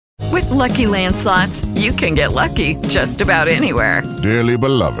Lucky Land Slots, you can get lucky just about anywhere. Dearly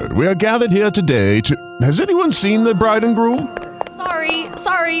beloved, we are gathered here today to... Has anyone seen the bride and groom?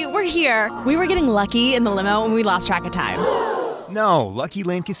 Sorry, we're here. We were getting lucky in the limo and we lost track of time. No, Lucky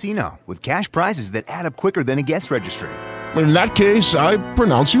Land Casino, with cash prizes that add up quicker than a guest registry. In that case, I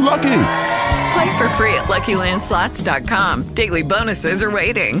pronounce you lucky. Play for free at LuckyLandSlots.com. Daily bonuses are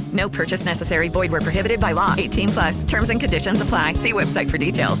waiting. No purchase necessary. Void where prohibited by law. 18+. Terms and conditions apply. See website for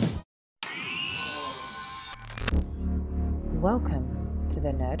details. Welcome to the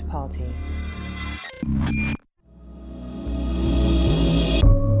Nerd Party.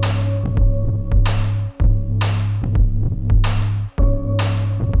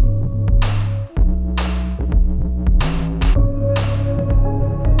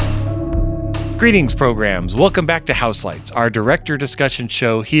 Greetings, programs. Welcome back to House Lights, our director discussion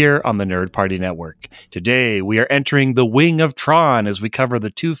show here on the Nerd Party Network. Today, we are entering the Wing of Tron as we cover the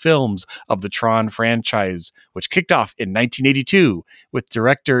two films of the Tron franchise, which kicked off in 1982 with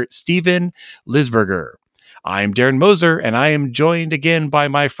director Steven Lisberger. I'm Darren Moser, and I am joined again by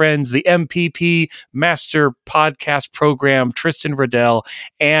my friends, the MPP Master Podcast Program, Tristan Riddell,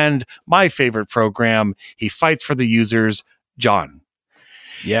 and my favorite program, He Fights for the Users, John.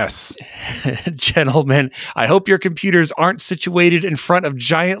 Yes. Gentlemen, I hope your computers aren't situated in front of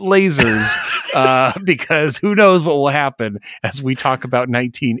giant lasers because who knows what will happen as we talk about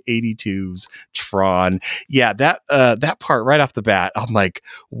 1982's Tron. Yeah, that part right off the bat, I'm like,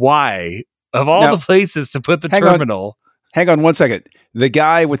 why? Of all the places to put the terminal. Hang on 1 second. The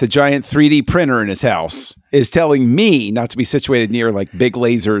guy with the giant 3D printer in his house is telling me not to be situated near like big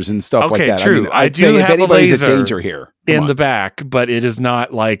lasers and stuff like that. True. I do have a laser danger here in the back, but it is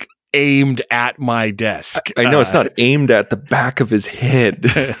not like aimed at my desk. I know it's not aimed at the back of his head.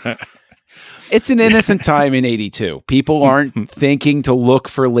 It's an innocent time in 82. People aren't thinking to look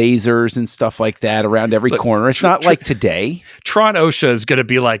for lasers and stuff like that around every corner. It's not like today. Tron OSHA is going to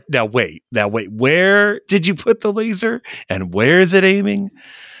be like, now wait, where did you put the laser and where is it aiming?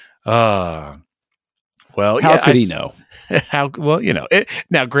 Well, how could he know? Now,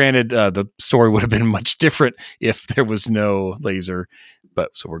 granted, the story would have been much different if there was no laser,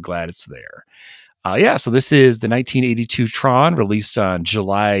 but so we're glad it's there. So this is the 1982 Tron, released on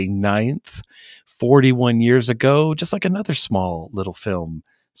July 9th, 41 years ago, just like another small little film,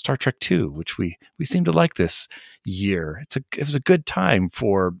 Star Trek II, which we seem to like this year. It was a good time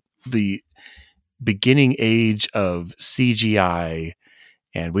for the beginning age of CGI,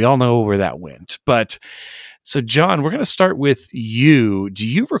 and we all know where that went. But so, John, we're going to start with you. Do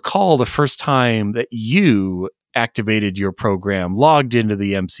you recall the first time that you activated your program, logged into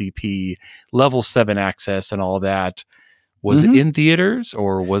the MCP, level 7 access and all that? Was it in theaters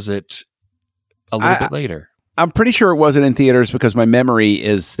or was it a little bit later? I'm pretty sure it wasn't in theaters because my memory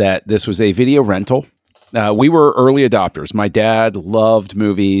is that this was a video rental. We were early adopters. My dad loved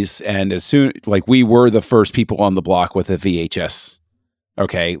movies, and we were the first people on the block with a VHS.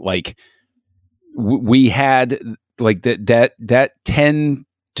 Okay, we had that 10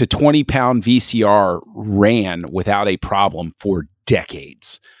 to 20 pound VCR ran without a problem for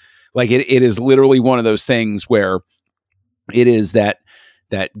decades. It is literally one of those things where it is that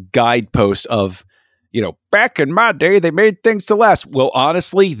guidepost of, back in my day, they made things to last. Well,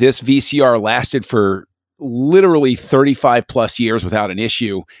 honestly, this VCR lasted for literally 35 plus years without an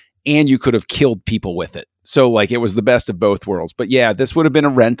issue, and you could have killed people with it. So it was the best of both worlds. But yeah, this would have been a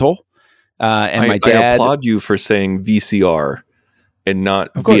rental. And my dad... I applaud you for saying VCR and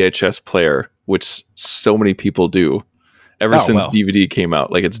not VHS player, which so many people do ever since DVD came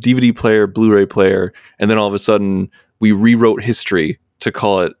out. It's DVD player, Blu-ray player, and then all of a sudden we rewrote history to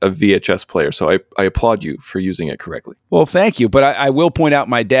call it a VHS player. So I applaud you for using it correctly. Well, thank you. But I will point out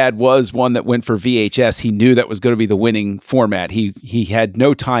my dad was one that went for VHS. He knew that was going to be the winning format. He had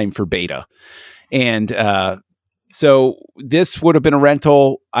no time for beta. And so this would have been a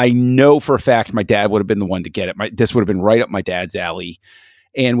rental. I know for a fact my dad would have been the one to get it. This would have been right up my dad's alley.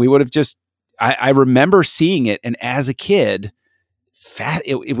 And we would have I remember seeing it. And as a kid,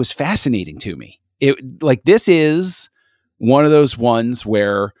 it was fascinating to me. This is one of those ones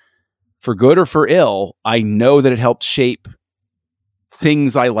where, for good or for ill, I know that it helped shape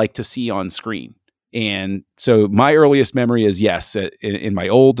things I like to see on screen. And so my earliest memory is, yes, in my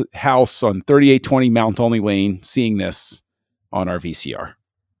old house on 3820 Mount Olney Lane, seeing this on our VCR.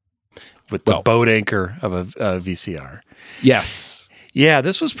 With the boat anchor of a VCR. Yes. Yeah,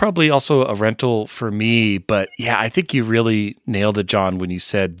 this was probably also a rental for me, but yeah, I think you really nailed it, John, when you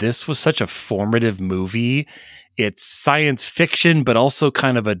said this was such a formative movie. It's science fiction, but also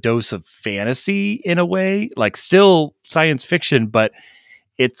kind of a dose of fantasy in a way, like still science fiction, but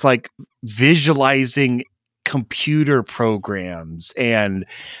it's like visualizing computer programs, and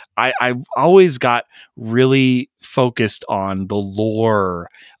I always got really focused on the lore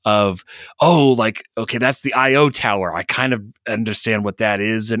of, okay, that's the IO tower. I kind of understand what that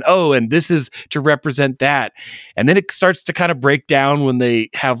is, and this is to represent that. And then it starts to kind of break down when they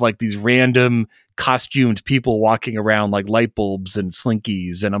have like these random costumed people walking around like light bulbs and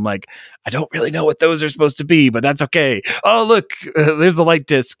slinkies, and I'm like, I don't really know what those are supposed to be, but that's okay. Oh, look, there's a light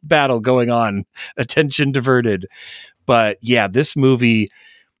disc battle going on. Attention diverted. But yeah, this movie,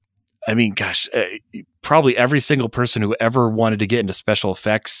 I mean, gosh, probably every single person who ever wanted to get into special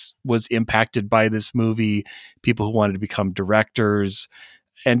effects was impacted by this movie. People who wanted to become directors,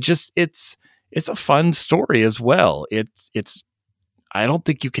 and just it's a fun story as well. It's I don't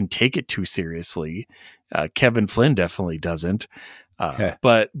think you can take it too seriously. Kevin Flynn definitely doesn't.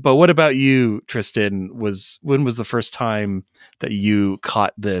 But what about you, Tristan? When was the first time that you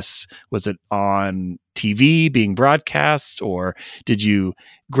caught this? Was it on TV being broadcast, or did you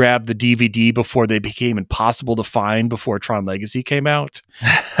grab the DVD before they became impossible to find before Tron Legacy came out?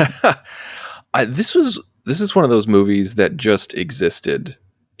 This is one of those movies that just existed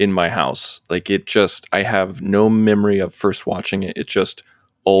in my house. Like, I have no memory of first watching it. It just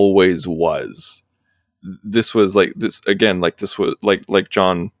always was. This was like this again, like this was like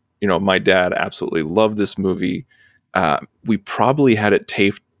John, my dad absolutely loved this movie. We probably had it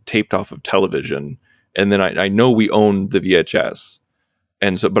taped off of television. And then I know we owned the VHS.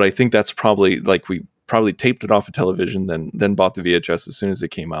 And so, but I think that's probably like, we probably taped it off of television, then bought the VHS as soon as it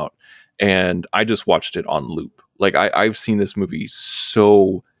came out. And I just watched it on loop. Like I've seen this movie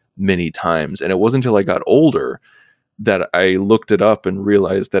so many times, and it wasn't until I got older that I looked it up and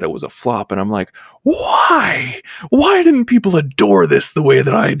realized that it was a flop. And I'm like, why didn't people adore this the way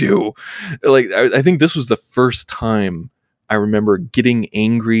that I do? Like, I think this was the first time I remember getting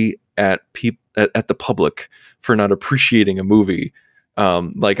angry at the public for not appreciating a movie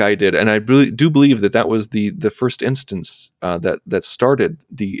like I did. And I really do believe that was the first instance that started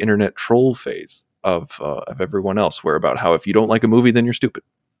the internet troll phase of everyone else, where about how if you don't like a movie, then you're stupid.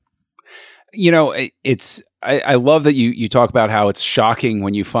 I love that you talk about how it's shocking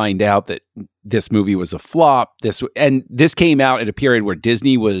when you find out that this movie was a flop. This came out at a period where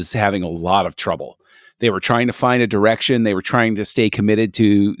Disney was having a lot of trouble. They were trying to find a direction. They were trying to stay committed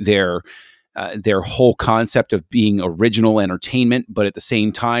to their whole concept of being original entertainment, but at the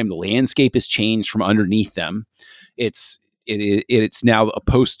same time, the landscape has changed from underneath them. It's now a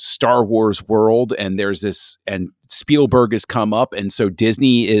post-Star Wars world, and there's this, and Spielberg has come up, and so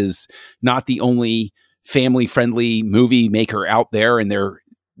Disney is not the only family-friendly movie maker out there, and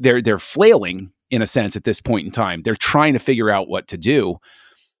they're flailing in a sense at this point in time. They're trying to figure out what to do,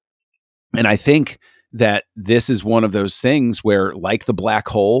 and I think that this is one of those things where, like the Black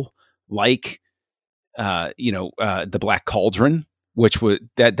Hole, like the Black Cauldron, which was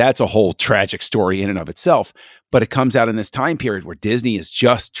that's a whole tragic story in and of itself, but it comes out in this time period where Disney is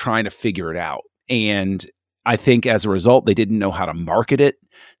just trying to figure it out. And I think as a result, they didn't know how to market it.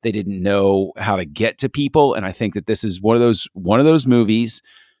 They didn't know how to get to people. And I think that this is one of those movies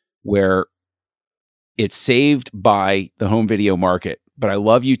where it's saved by the home video market. But I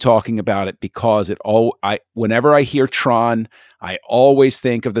love you talking about it because whenever I hear Tron, I always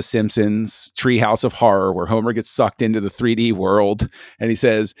think of The Simpsons Treehouse of Horror, where Homer gets sucked into the 3D world and he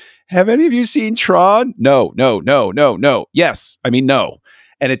says, "Have any of you seen Tron?" No. Yes. I mean, no.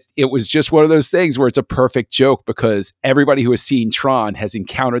 And it was just one of those things where it's a perfect joke because everybody who has seen Tron has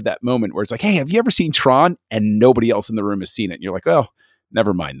encountered that moment where it's like, "Hey, have you ever seen Tron?" And nobody else in the room has seen it. And you're like, "Oh,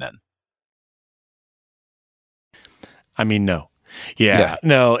 never mind then." I mean, no. Yeah.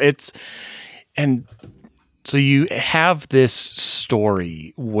 No, and so you have this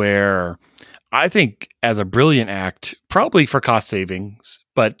story where I think as a brilliant act, probably for cost savings,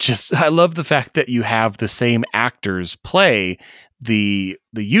 but just, I love the fact that you have the same actors play the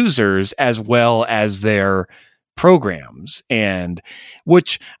users as well as their programs, and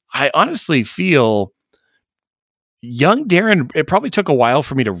which I honestly feel young Darren, it probably took a while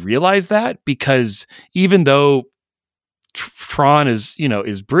for me to realize that, because even though Tron is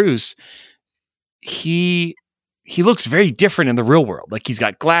Bruce, he looks very different in the real world. Like, he's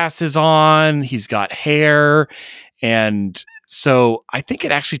got glasses on, he's got hair. And so I think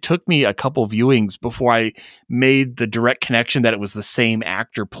it actually took me a couple viewings before I made the direct connection that it was the same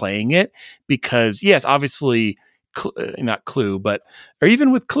actor playing it, because yes, obviously not Clue, but, or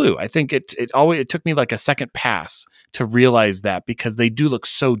even with Clue, I think it took me like a second pass to realize that, because they do look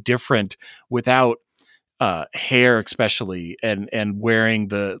so different without hair, especially, and wearing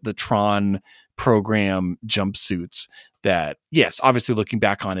the Tron program jumpsuits. that, yes, obviously looking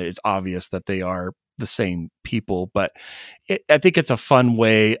back on it, it's obvious that they are the same people, but I think it's a fun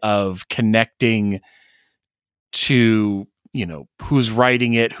way of connecting to, who's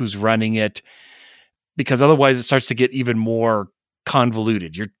writing it, who's running it, because otherwise it starts to get even more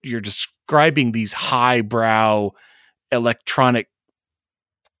convoluted. You're describing these highbrow electronic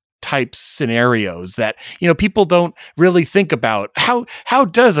type scenarios that people don't really think about. How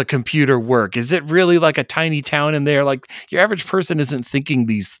does a computer work? Is it really like a tiny town in there? Like, your average person isn't thinking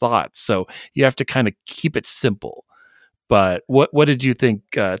these thoughts, so you have to kind of keep it simple. But what did you think,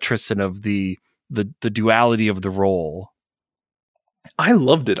 Tristan, of the duality of the role? I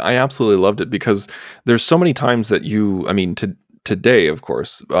loved it. I absolutely loved it, because there's so many times that today, of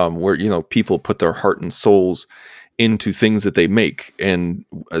course, where people put their heart and souls into things that they make, and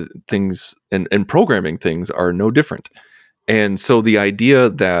things and programming things are no different. And so the idea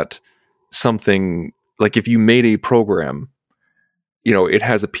that something like, if you made a program, it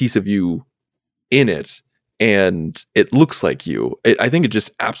has a piece of you in it and it looks like you, I think it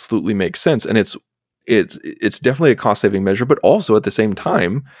just absolutely makes sense. And it's definitely a cost saving measure, but also at the same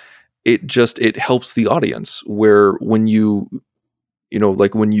time, it helps the audience, where when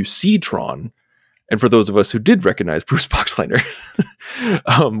when you see Tron, and for those of us who did recognize Bruce Boxleitner,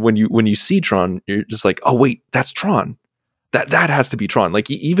 when you see Tron, you're just like, oh wait, that's Tron. That has to be Tron. Like,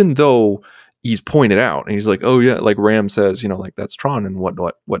 even though he's pointed out and he's like, oh yeah, like Ram says, like that's Tron and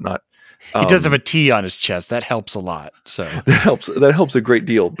whatnot. He does have a T on his chest. That helps a lot. So that helps a great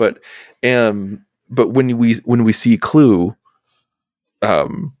deal. But when we see Clue,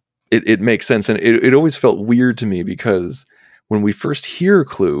 it makes sense, and it always felt weird to me, because when we first hear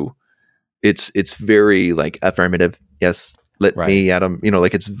Clue, it's very like affirmative. Yes, let me, Adam.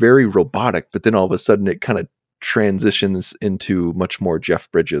 Like, it's very robotic. But then all of a sudden, it kind of transitions into much more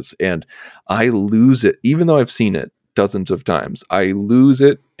Jeff Bridges, and I lose it. Even though I've seen it dozens of times, I lose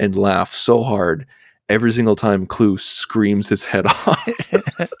it and laugh so hard every single time Clue screams his head off.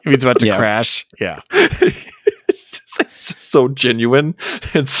 He's about to crash. Yeah. It's just so genuine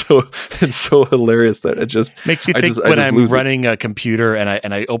and so hilarious that it just makes me think when I'm running a computer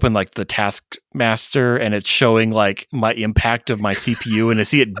and I open like the Taskmaster and it's showing like my impact of my CPU, and I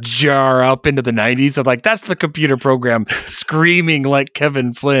see it jar up into the 90s. I'm like, that's the computer program screaming like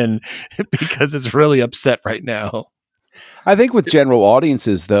Kevin Flynn, because it's really upset right now. I think with general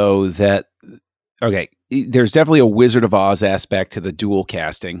audiences, though, that there's definitely a Wizard of Oz aspect to the dual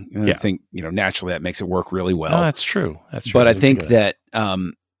casting. And I think, naturally that makes it work really well. Oh, that's true. But I think that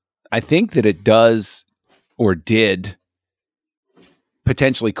it does, or did,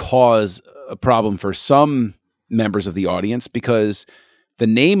 potentially cause a problem for some members of the audience, because the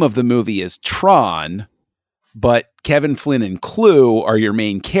name of the movie is Tron, but Kevin Flynn and Clue are your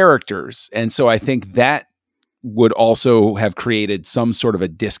main characters. And so I think that would also have created some sort of a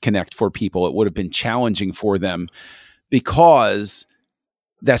disconnect for people. It would have been challenging for them, because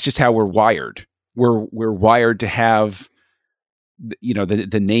that's just how we're wired. We're wired to have,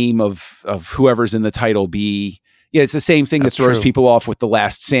 the name of whoever's in the title be. Yeah, it's the same thing that throws people off with The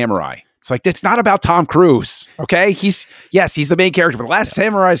Last Samurai. It's like, it's not about Tom Cruise. Okay, he's the main character, but The Last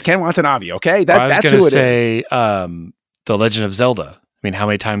Samurai is Ken Watanabe. Okay, that's who it is. The Legend of Zelda. I mean, how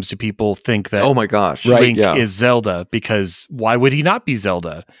many times do people think that? Oh my gosh, Link is Zelda? Because why would he not be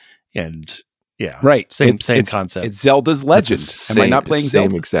Zelda? And same concept. It's Zelda's legend. Am I not playing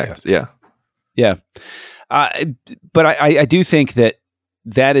Zelda? Same exact. Yeah. But I do think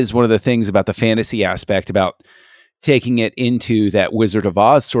that is one of the things about the fantasy aspect, about taking it into that Wizard of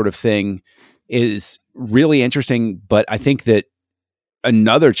Oz sort of thing, is really interesting. But I think that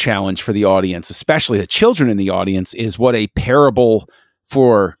another challenge for the audience, especially the children in the audience, is what a parable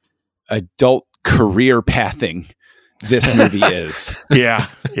for adult career pathing this movie is. Yeah.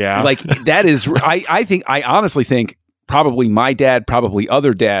 Like, that is, I honestly think probably my dad, probably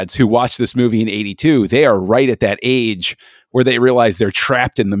other dads who watched this movie in 82, they are right at that age where they realize they're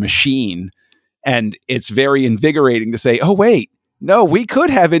trapped in the machine. And it's very invigorating to say, oh, wait, no, we could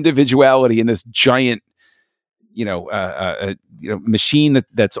have individuality in this giant, machine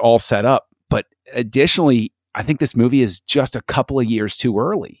that's all set up. But additionally, I think this movie is just a couple of years too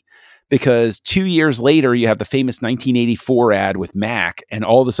early, because 2 years later, you have the famous 1984 ad with Mac, and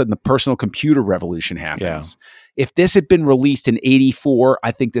all of a sudden the personal computer revolution happens. Yeah. If this had been released in 84,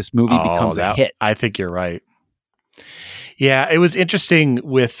 I think this movie becomes a hit. I think you're right. Yeah, it was interesting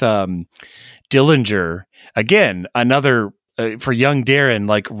with Dillinger. Again, another for young Darren,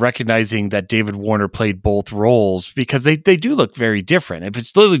 like recognizing that David Warner played both roles, because they do look very different. If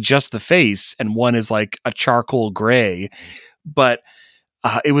it's literally just the face and one is like a charcoal gray, but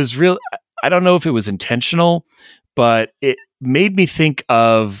it was real. I don't know if it was intentional, but it made me think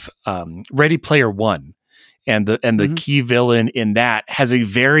of Ready Player One. And the key villain in that has a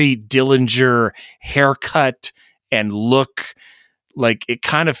very Dillinger haircut and look. Like, it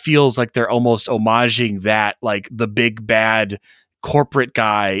kind of feels like they're almost homaging that, like the big bad corporate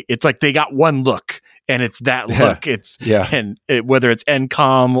guy. It's like they got one look, and it's that look. Whether it's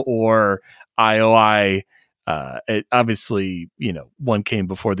NCOM or IOI, obviously, one came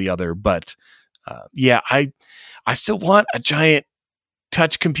before the other. But I still want a giant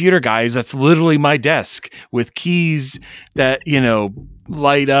touch computer, guys. That's literally my desk with keys that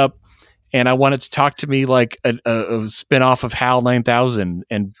light up. And I want it to talk to me like a spinoff of HAL 9000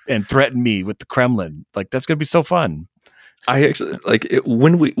 and threaten me with the Kremlin. Like, that's going to be so fun. I actually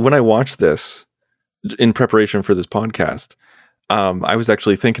when I watched this in preparation for this podcast, I was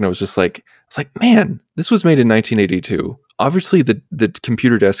actually thinking, I was like, man, this was made in 1982. Obviously, the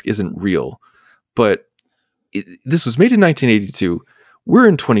computer desk isn't real, but this was made in 1982. We're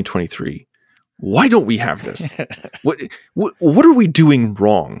in 2023. Why don't we have this? What are we doing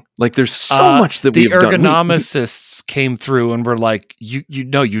wrong? Like, there's so much that we've done. The ergonomicists came through and were like, you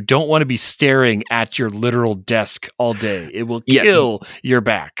don't want to be staring at your literal desk all day. It will kill your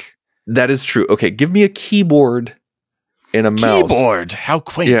back. That is true. Okay, give me a keyboard and a mouse. Keyboard, how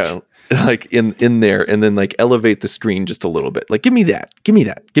quaint. Yeah, like in there, and then like elevate the screen just a little bit. Like, give me that. Give me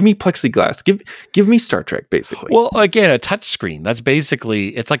plexiglass. Give me Star Trek, basically. Well, again, a touch screen. That's basically,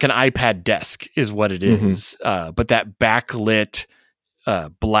 it's like an iPad desk is what it is. But that backlit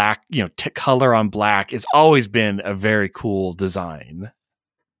black, color on black has always been a very cool design.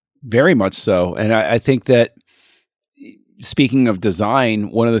 Very much so. And I think that, speaking of design,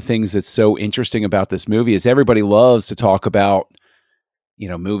 one of the things that's so interesting about this movie is everybody loves to talk about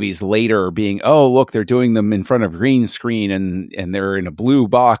movies later being, oh, look, they're doing them in front of green screen and they're in a blue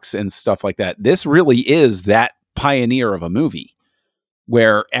box and stuff like that. This really is that pioneer of a movie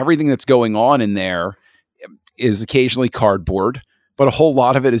where everything that's going on in there is occasionally cardboard, but a whole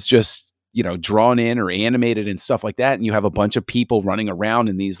lot of it is just, drawn in or animated and stuff like that. And you have a bunch of people running around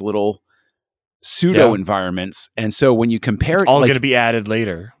in these little pseudo environments. And so when you compare it's all going to be added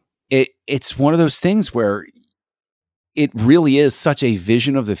later. It's one of those things where it really is such a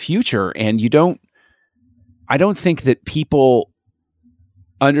vision of the future. And I don't think that people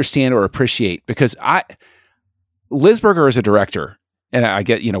understand or appreciate, because Lisberger is a director, and I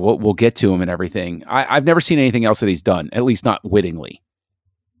get, we'll get to him and everything. I've never seen anything else that he's done, at least not wittingly.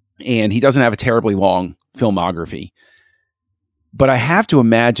 And he doesn't have a terribly long filmography, but I have to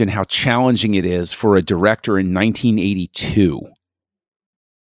imagine how challenging it is for a director in 1982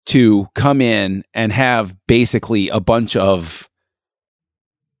 to come in and have basically a bunch of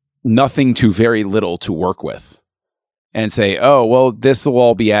nothing to very little to work with and say, oh, well, this will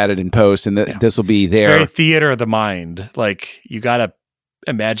all be added in post and this will be there. It's very theater of the mind. Like, you got to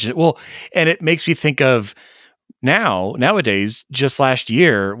imagine it. Well, and it makes me think of nowadays, just last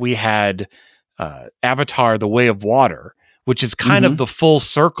year, we had Avatar, The Way of Water, which is kind of the full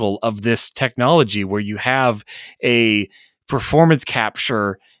circle of this technology where you have a performance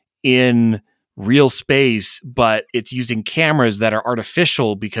capture in real space, but it's using cameras that are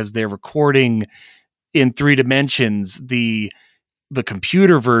artificial because they're recording in 3 dimensions the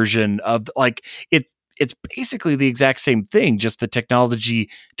computer version of, like, it's basically the exact same thing, just the technology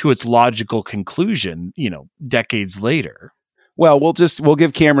to its logical conclusion, decades later. Well, we'll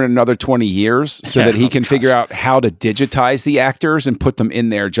give Cameron another 20 years so that he can figure out how to digitize the actors and put them in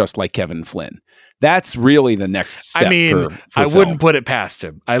there just like Kevin Flynn. That's really the next step. I mean, I wouldn't put it past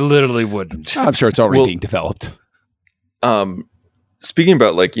him. I literally wouldn't. I'm sure it's already being developed. Speaking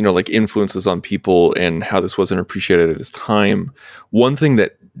about like influences on people and how this wasn't appreciated at his time, one thing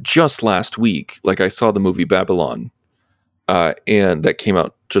that just last week, like, I saw the movie Babylon, and that came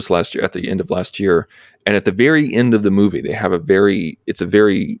out just last year, at the end of last year. And at the very end of the movie, they have it's a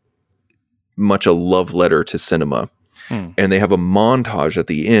very much a love letter to cinema. And they have a montage at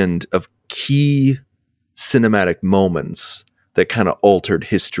the end of key cinematic moments that kind of altered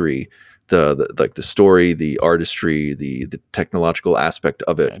history, the story, the artistry, the technological aspect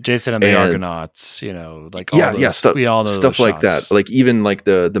of it. Jason and the Argonauts, stuff, we all know stuff like that. Like, even like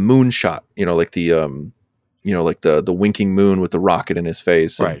the moon shot, like the winking moon with the rocket in his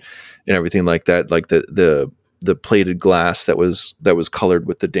face, and everything like that. Like the plated glass that was colored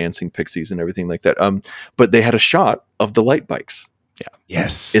with the dancing pixies and everything like that. But they had a shot of the light bikes.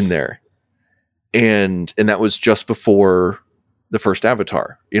 In there. And that was just before the first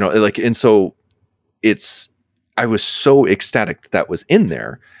Avatar, and so I was so ecstatic that was in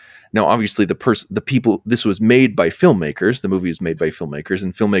there. Now, obviously the people, this was made by filmmakers, the movie is made by filmmakers,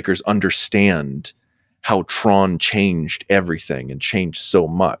 and filmmakers understand how Tron changed everything and changed so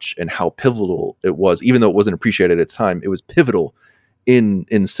much, and how pivotal it was. Even though it wasn't appreciated at its time, it was pivotal in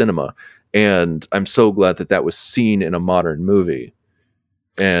cinema. And I'm so glad that was seen in a modern movie.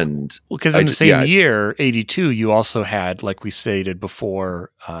 And because in the same year, 82, you also had, like we stated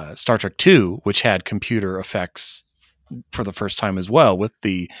before, Star Trek II, which had computer effects for the first time as well, with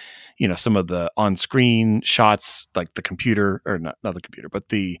the, some of the on-screen shots, like the computer, or not the computer, but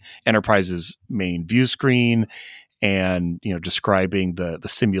the Enterprise's main view screen, and describing the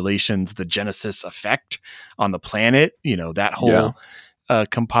simulations, the Genesis effect on the planet, that whole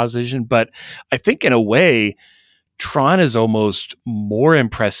composition. But I think in a way, Tron is almost more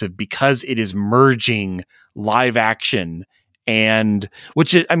impressive because it is merging live action and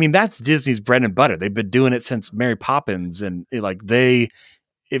that's Disney's bread and butter. They've been doing it since Mary Poppins, and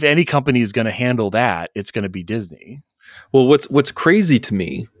if any company is going to handle that, it's going to be Disney. Well, what's crazy to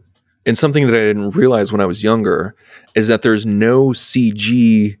me, and something that I didn't realize when I was younger, is that there's no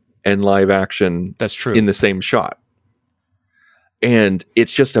CG and live action that's true in the same shot. And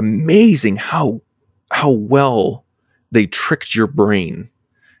it's just amazing how well they tricked your brain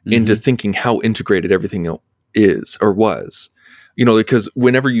into thinking how integrated everything is or was. Because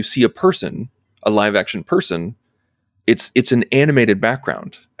whenever you see a live action person, it's an animated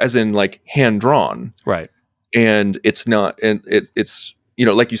background, as in like hand drawn. Right. And it's not, and it's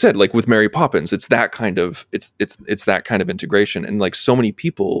like you said, like with Mary Poppins, it's that kind of it's that kind of integration. And like so many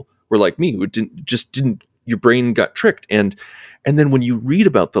people were like me who didn't your brain got tricked. And then when you read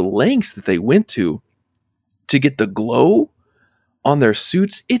about the lengths that they went to get the glow on their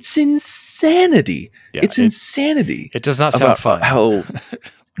suits, it's insanity. Yeah, it's insanity. It does not sound fun. How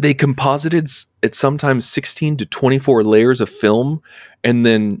they composited at sometimes 16 to 24 layers of film, and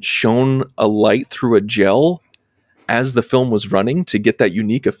then shone a light through a gel as the film was running to get that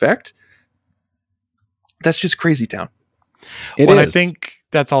unique effect. That's just crazy town. I think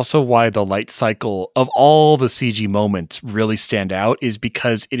that's also why the light cycle of all the CG moments really stand out, is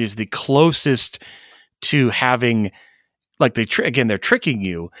because it is the closest to having, like, they're tricking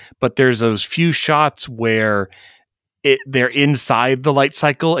you, but there's those few shots where they're inside the light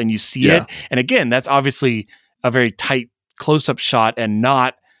cycle and you see it. And again, that's obviously a very tight close-up shot and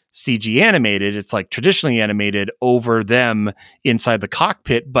not CG animated. It's like traditionally animated over them inside the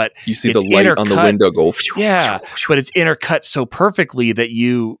cockpit, but you see the light on the window go. But it's intercut so perfectly that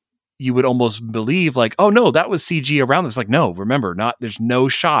you would almost believe like, oh no, that was CG around this. Like, no, remember, there's no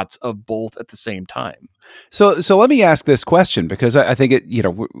shots of both at the same time. So let me ask this question, because I think it,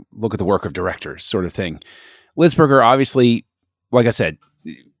 look at the work of directors sort of thing. Lisberger, obviously, like I said,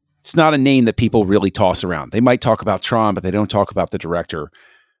 it's not a name that people really toss around. They might talk about Tron, but they don't talk about the director.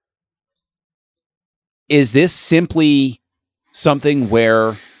 Is this simply something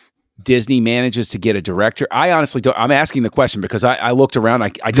where Disney manages to get a director? I honestly don't. I'm asking the question because I looked around.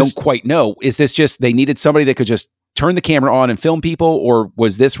 I don't quite know. Is this just they needed somebody that could just turn the camera on and film people, or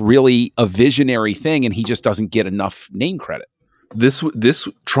was this really a visionary thing and he just doesn't get enough name credit? This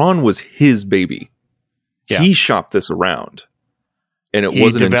Tron was his baby. Yeah. He shopped this around, and it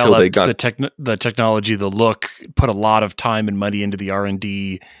wasn't until they got the technology, the look, put a lot of time and money into the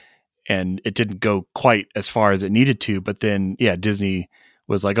R&D, and it didn't go quite as far as it needed to. But then, Disney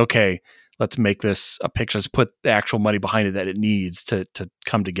was like, okay, let's make this a picture. Let's put the actual money behind it that it needs to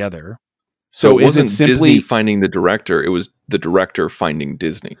come together. So it wasn't Disney finding the director, it was the director finding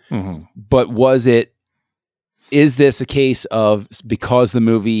Disney. Mm-hmm. But is this a case of, because the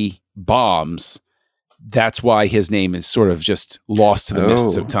movie bombs, that's why his name is sort of just lost to the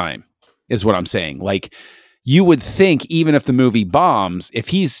mists of time, is what I'm saying. Like, you would think even if the movie bombs, if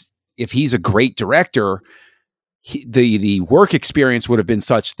he's a great director, the work experience would have been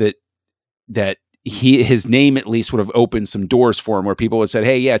such that his name at least would have opened some doors for him, where people would say,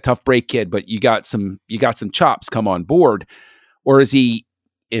 hey, yeah, tough break, kid, but you got some chops, come on board. Or is it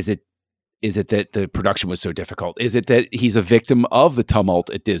that the production was so difficult? Is it that he's a victim of the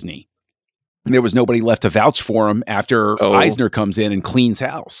tumult at Disney? And there was nobody left to vouch for him after Eisner comes in and cleans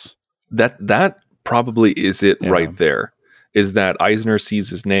house. That probably is it right there, is that Eisner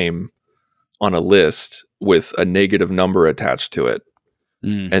sees his name on a list with a negative number attached to it.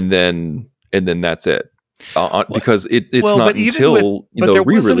 And then that's it. Because it's not until there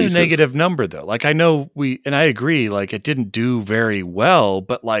re-releases. Wasn't a negative number though. Like, I know and I agree, like, it didn't do very well,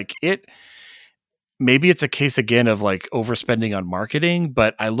 but like maybe it's a case again of like overspending on marketing.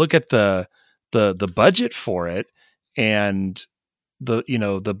 But I look at the budget for it, and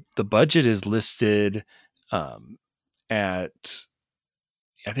the budget is listed at,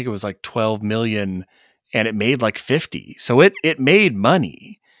 I think it was like 12 million, and it made like 50. So it made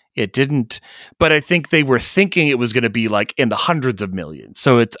money. It didn't, but I think they were thinking it was going to be like in the hundreds of millions.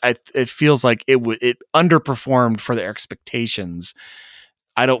 So it feels like it underperformed for their expectations.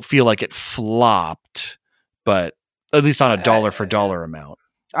 I don't feel like it flopped, but at least on a dollar for dollar amount.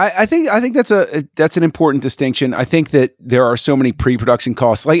 I think that's an important distinction. I think that there are so many pre-production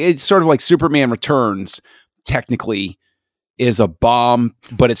costs. Like it's sort of like Superman Returns technically is a bomb,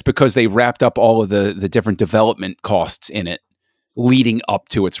 but it's because they wrapped up all of the different development costs in it leading up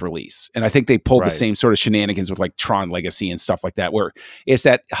to its release. And I think they pulled the same sort of shenanigans with like Tron Legacy and stuff like that, where it's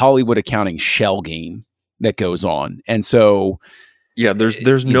that Hollywood accounting shell game that goes on. And so yeah,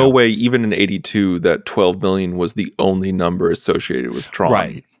 there's no way even in 82 that 12 million was the only number associated with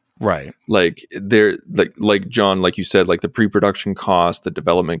Tron. Right. Like there like John, like you said, like the pre-production cost, the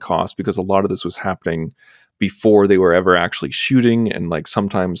development cost, because a lot of this was happening before they were ever actually shooting, and like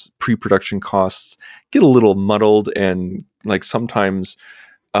sometimes pre-production costs get a little muddled, and like sometimes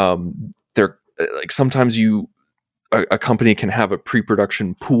they're like sometimes a company can have a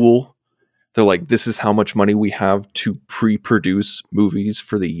pre-production pool. They're like, this is how much money we have to pre-produce movies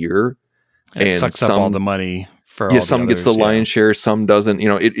for the year, and it sucks up all the money for all some gets the lion's share, some doesn't. You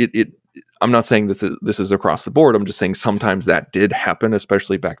know, it I'm not saying that this is across the board. I'm just saying sometimes that did happen,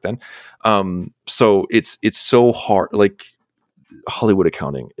 especially back then. So it's so hard. Like Hollywood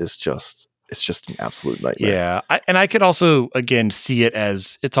accounting is just an absolute nightmare. Yeah, I could also again see it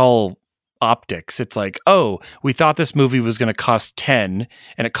as it's all optics. It's like, oh, we thought this movie was going to cost 10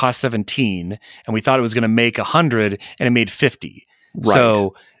 and it cost 17, and we thought it was going to make 100 and it made 50. Right.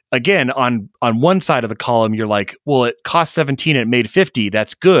 So again, on one side of the column, you're like, well, it cost 17 and it made 50.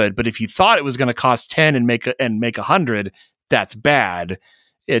 That's good. But if you thought it was going to cost 10 and make 100, that's bad.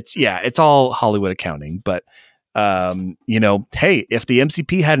 It's all Hollywood accounting. But, hey, if the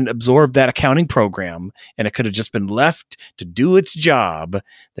MCP hadn't absorbed that accounting program and it could have just been left to do its job,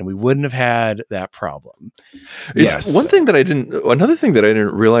 then we wouldn't have had that problem. Yes. Another thing that I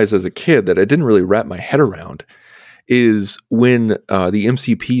didn't realize as a kid that I didn't really wrap my head around is when the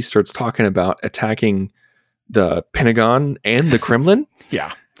MCP starts talking about attacking the Pentagon and the Kremlin.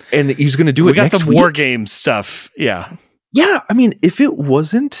 Yeah. And he's going to do it next week. We got some war game stuff. Yeah. Yeah. I mean, if it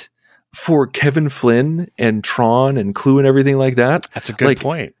wasn't for Kevin Flynn and Tron and Clue and everything like that. That's a good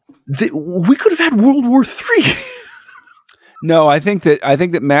point. We could have had World War III. No, I think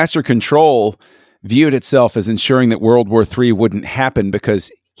that Master Control viewed itself as ensuring that World War III wouldn't happen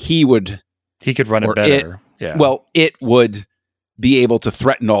because he could run it better. Well, it would be able to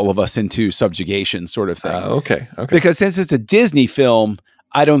threaten all of us into subjugation, sort of thing. Okay. Because since it's a Disney film,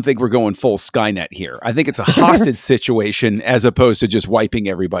 I don't think we're going full Skynet here. I think it's a hostage situation as opposed to just wiping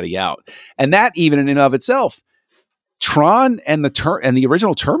everybody out. And that, even in and of itself, Tron and the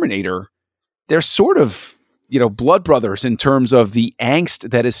original Terminator, they're sort of blood brothers in terms of the angst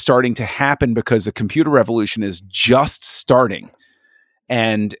that is starting to happen because the computer revolution is just starting.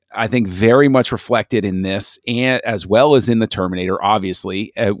 And I think very much reflected in this, and as well as in the Terminator,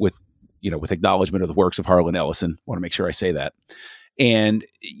 obviously, with acknowledgement of the works of Harlan Ellison. Want to make sure I say that. And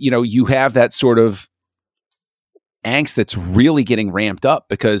you have that sort of angst that's really getting ramped up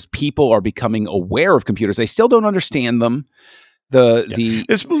because people are becoming aware of computers. They still don't understand them.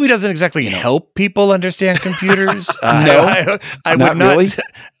 This movie doesn't exactly help people understand computers. No, I would not really.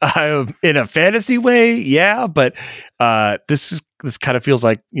 In a fantasy way, yeah, but this kind of feels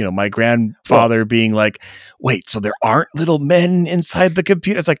like my grandfather being like, "Wait, so there aren't little men inside the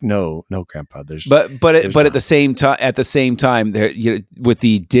computer?" It's like, no, Grandpa. There's but at the same time, there with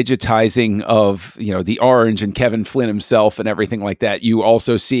the digitizing of the Orange and Kevin Flynn himself and everything like that, you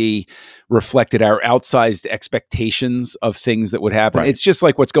also see reflected our outsized expectations of things that would happen. Right. It's just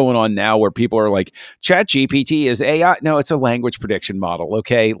like what's going on now where people are like, ChatGPT is AI. No, it's a language prediction model.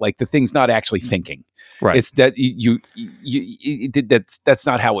 Okay. Like the thing's not actually thinking. Right. It's that that's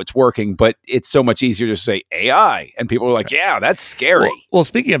not how it's working, but it's so much easier to say AI. And people are like, yeah, that's scary. Well,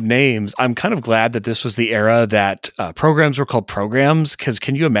 speaking of names, I'm kind of glad that this was the era that programs were called programs. Cause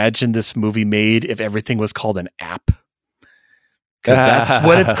can you imagine this movie made if everything was called an app? Because that's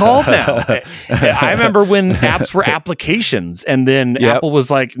what it's called now. I remember when apps were applications, and then Apple was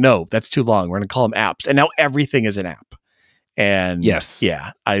like, "No, that's too long. We're going to call them apps." And now everything is an app. And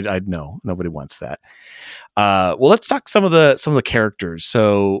I know nobody wants that. Well, let's talk some of the characters.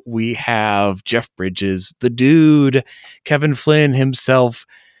 So we have Jeff Bridges, the dude, Kevin Flynn himself,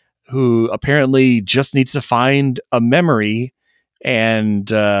 who apparently just needs to find a memory, and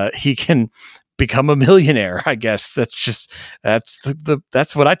he can become a millionaire. I guess that's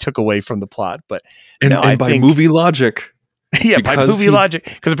what I took away from the plot. But by movie logic,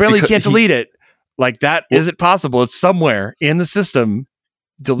 because apparently you can't delete it. Like that isn't possible. It's somewhere in the system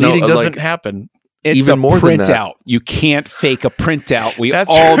deleting doesn't happen. It's even a more than that. printout. You can't fake a printout. We That's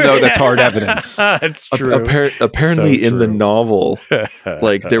all true. know that's hard evidence. That's true. Apparently, So in the true. novel,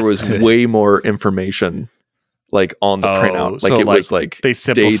 like there was way more information, like on the printout. Like so, it was like they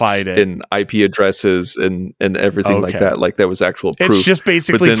simplified dates it. and IP addresses and everything like Okay. that. Like that was actual proof. It's just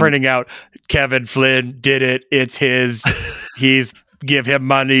basically then- printing out Kevin Flynn did it. It's his. He's give him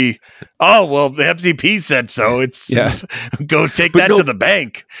money. Oh, well, the MCP said so. It's go take that to the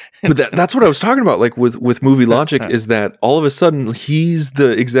bank. But that's what I was talking about. Like with Movie Logic, is that all of a sudden he's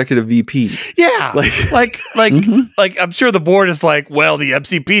the executive VP. Yeah, like I'm sure the board is like, well, the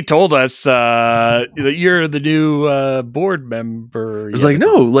MCP told us that you're the new board member. It's like,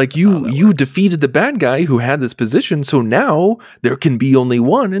 no, like you defeated the bad guy who had this position, so now there can be only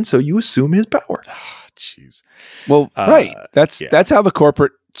one, and so you assume his power. Jeez. Well, right. That's how the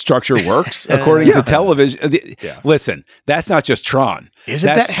corporate structure works, according to television. Listen, that's not just Tron.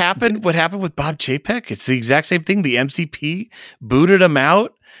 Isn't that happen? What happened with Bob Chapek? It's the exact same thing. The MCP booted him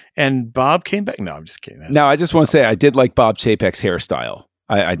out, and Bob came back. No, I'm just kidding. No, I just want to say I did like Bob Chapek's hairstyle.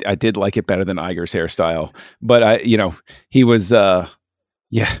 I did like it better than Iger's hairstyle, but he was that's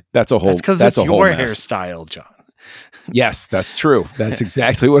a whole. That's because that's it's a whole your mess. hairstyle, John. Yes, that's true. That's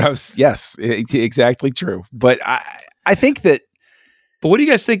exactly what I was. Yes, exactly true. But I think that. But what do you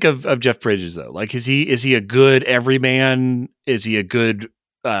guys think of Jeff Bridges though? Like, is he a good everyman? Is he a good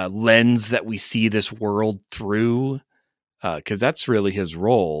lens that we see this world through? Because that's really his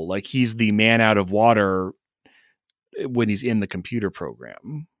role. Like, he's the man out of water when he's in the computer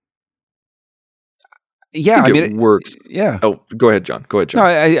program. Yeah, I mean, it works. Yeah. Oh, go ahead, John. No,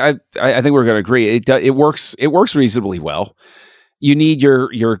 I think we're going to agree. It works. It works reasonably well. You need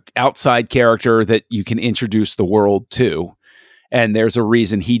your outside character that you can introduce the world to, and there's a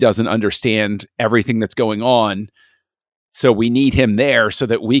reason he doesn't understand everything that's going on. So we need him there so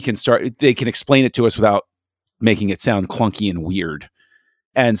that we can start. They can explain it to us without making it sound clunky and weird.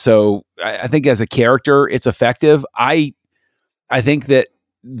 And so I think as a character, it's effective. I think that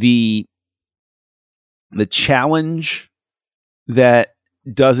the challenge that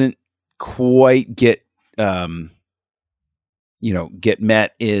doesn't quite get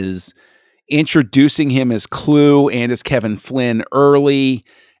met is introducing him as Clue and as Kevin Flynn early,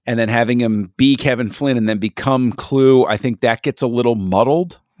 and then having him be Kevin Flynn and then become Clue. I think that gets a little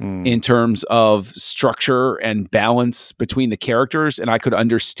muddled in terms of structure and balance between the characters. And I could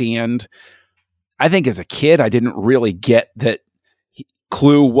understand, I think as a kid, I didn't really get that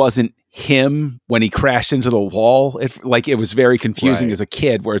Clue wasn't him when he crashed into the wall. It was very confusing as a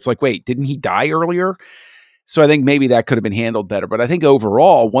kid, where it's like, wait, didn't he die earlier? So I think maybe that could have been handled better. But I think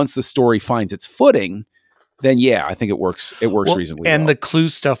overall, once the story finds its footing, then I think it works. It works reasonably well. And the Clue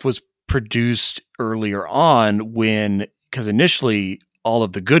stuff was produced earlier on because initially all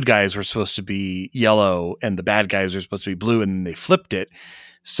of the good guys were supposed to be yellow and the bad guys were supposed to be blue, and then they flipped it.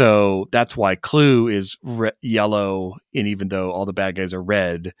 So that's why Clue is yellow, and even though all the bad guys are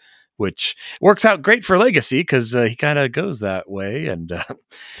red, which works out great for Legacy because he kind of goes that way. And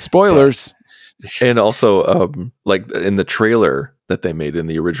spoilers. And also, like in the trailer that they made, in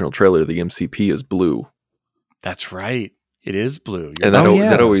the original trailer, the MCP is blue. That's right. It is blue. And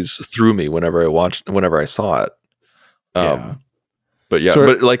that always threw me whenever I saw it.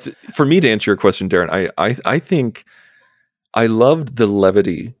 But like for me to answer your question, Darren, I think I loved the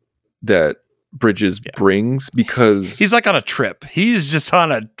levity that Bridges brings, because he's like on a trip. He's just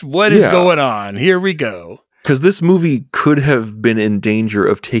on what is going on? Here we go. Because this movie could have been in danger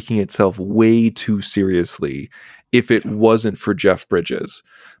of taking itself way too seriously if it wasn't for Jeff Bridges.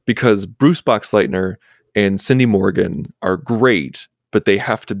 Because Bruce Boxleitner and Cindy Morgan are great, but they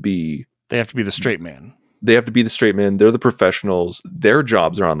have to be the straight man. They have to be the straight man. They're the professionals. Their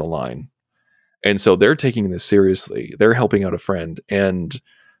jobs are on the line. And so they're taking this seriously. They're helping out a friend. And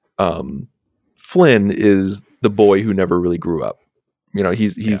Flynn is the boy who never really grew up. You know,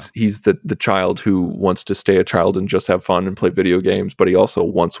 he's the child who wants to stay a child and just have fun and play video games, but he also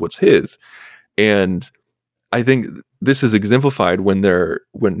wants what's his. And I think this is exemplified when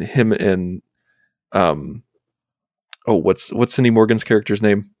him and what's Cindy Morgan's character's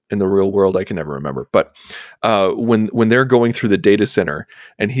name in the real world? I can never remember. But when they're going through the data center,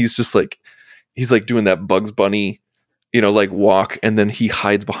 and he's like doing that Bugs Bunny, like walk, and then he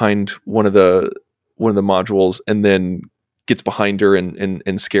hides behind one of the modules and then gets behind her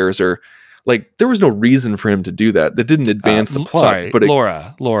and scares her. Like, there was no reason for him to do that. That didn't advance the plot. Sorry, but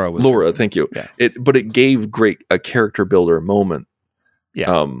Laura, thank you. Yeah. But it gave a character builder moment.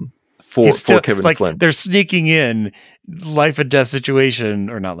 Yeah. For Kevin Flynn. They're sneaking in life and death situation,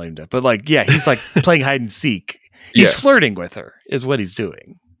 or not life and death, but he's like playing hide and seek. He's flirting with her is what he's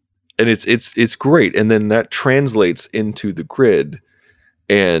doing. And it's great. And then that translates into the grid.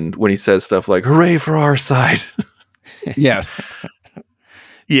 And when he says stuff like, hooray for our side. Yes.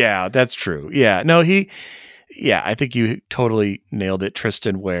 Yeah, that's true. Yeah. No, I think you totally nailed it,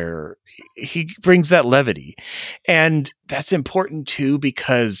 Tristan, where he brings that levity. And that's important too,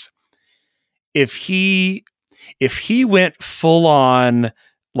 because if he went full on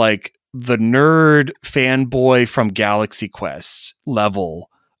like the nerd fanboy from Galaxy Quest level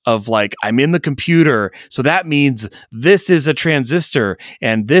of like, I'm in the computer, so that means this is a transistor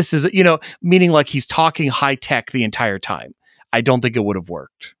and this is, meaning like he's talking high tech the entire time, I don't think it would have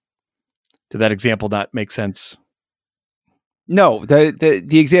worked. Did that example not make sense? No,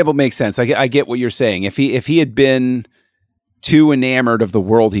 the example makes sense. I get what you're saying. If he had been too enamored of the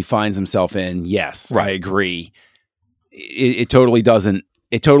world he finds himself in, yes, right. I agree. It totally doesn't.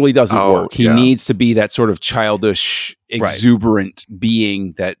 It totally doesn't work. He needs to be that sort of childish, exuberant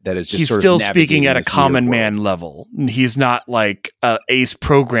being that is just. He's sort still of speaking at a common man level. He's not like an ace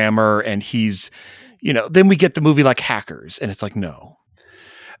programmer, and he's, Then we get the movie like Hackers, and it's like no.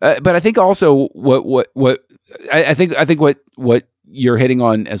 But I think also what I think what you're hitting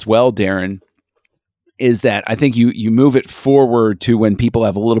on as well, Darren, is that I think you move it forward to when people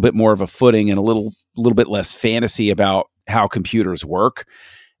have a little bit more of a footing and a little bit less fantasy about how computers work.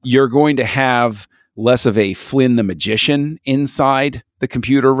 You're going to have less of a Flynn the magician inside the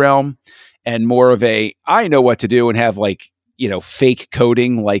computer realm and more of a I know what to do, and have like, fake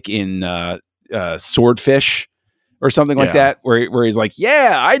coding like in Swordfish or something like that, where he's like,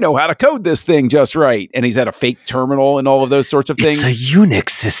 yeah, I know how to code this thing just right. And he's at a fake terminal and all of those sorts of things. It's a Unix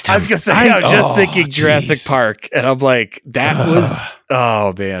system. I was going to say, I was just thinking Jurassic Park. And I'm like, that was,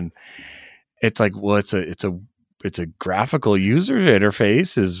 oh man. It's like, well, it's a graphical user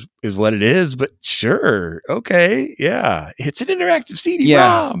interface is what it is, but sure. Okay. Yeah. It's an interactive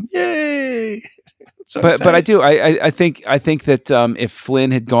CD-ROM. Yay. But I do, I think that if Flynn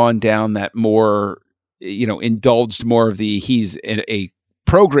had gone down that more, indulged more of the he's a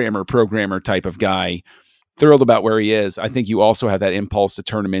programmer type of guy, thrilled about where he is, I think you also have that impulse to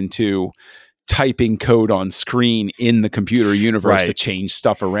turn him into typing code on screen in the computer universe to change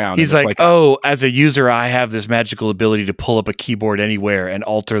stuff around. He's like, oh, as a user, I have this magical ability to pull up a keyboard anywhere and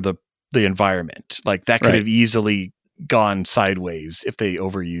alter the environment. Like that could have easily gone sideways if they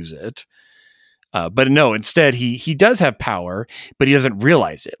overuse it. But no, instead he does have power, but he doesn't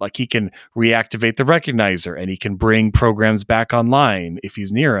realize it. Like he can reactivate the recognizer, and he can bring programs back online if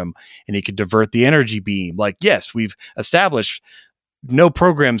he's near him, and he can divert the energy beam. Like, yes, we've established no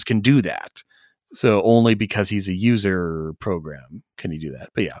programs can do that. So only because he's a user program can he do that.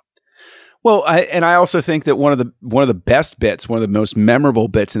 But yeah. Well, I also think that one of the best bits, one of the most memorable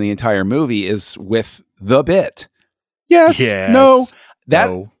bits in the entire movie is with the bit. Yes. No.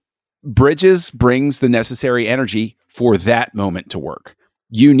 Bridges brings the necessary energy for that moment to work.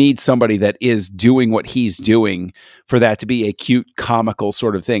 You need somebody that is doing what he's doing for that to be a cute, comical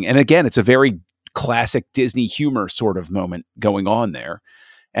sort of thing. And again, it's a very classic Disney humor sort of moment going on there.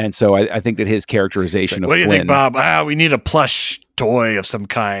 And so I think that his characterization of Flynn... What do you think, Bob? We need a plush toy of some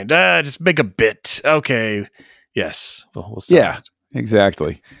kind. Just make a bit. Okay. Yes. We'll that.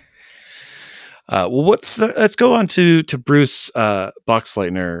 Exactly. Let's go on to Bruce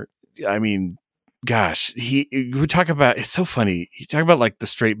Boxleitner. I mean, gosh, we talk about, it's so funny. You talk about like the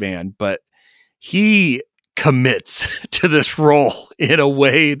straight man, but he commits to this role in a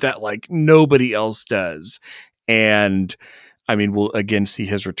way that like nobody else does. And I mean, we'll again see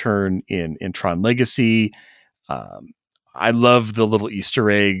his return in Tron Legacy. I love the little Easter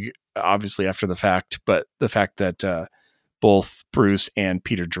egg, obviously after the fact, but the fact that both Bruce and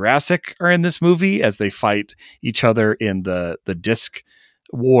Peter Jurassic are in this movie as they fight each other in the disc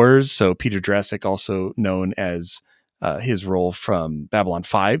wars. So Peter Jurassic, also known as his role from Babylon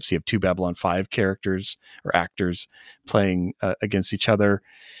 5. So you have two Babylon 5 characters or actors playing against each other.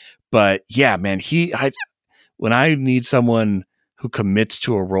 But yeah, man, when I need someone who commits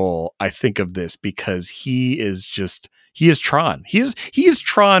to a role, I think of this because he is Tron. He is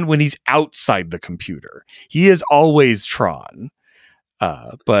Tron when he's outside the computer. He is always Tron.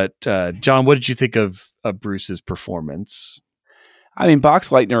 But John, what did you think of Bruce's performance? I mean,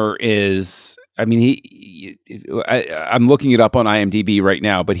 Boxleitner is, I'm looking it up on IMDb right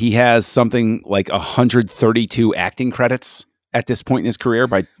now, but he has something like 132 acting credits at this point in his career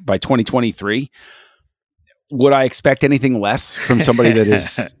by 2023. Would I expect anything less from somebody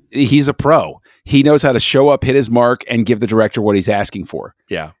that he's a pro. He knows how to show up, hit his mark, and give the director what he's asking for.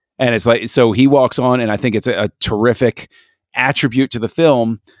 Yeah. And it's like, so he walks on, and I think it's a terrific attribute to the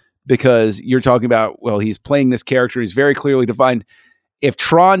film, because you're talking about, well, he's playing this character. He's very clearly defined. If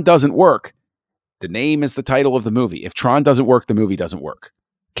Tron doesn't work, the name is the title of the movie. If Tron doesn't work, the movie doesn't work.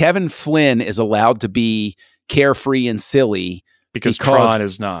 Kevin Flynn is allowed to be carefree and silly because Tron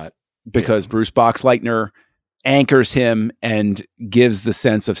is not. Because Bruce Boxleitner anchors him and gives the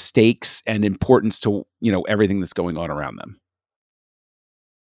sense of stakes and importance to, everything that's going on around them.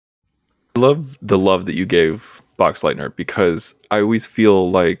 I love the love that you gave Boxleitner, because I always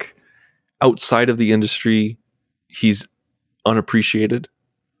feel like outside of the industry, he's unappreciated,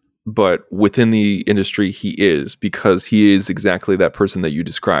 but within the industry, he is, because he is exactly that person that you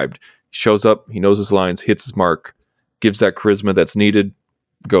described. He shows up, he knows his lines, hits his mark, gives that charisma that's needed,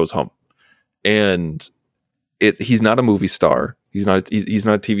 goes home. And he's not a movie star. He's not a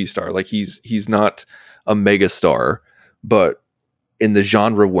TV star. Like he's not a mega star, but in the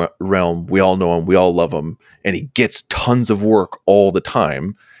genre realm, we all know him, we all love him, and he gets tons of work all the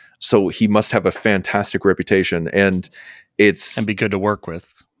time. So he must have a fantastic reputation, and be good to work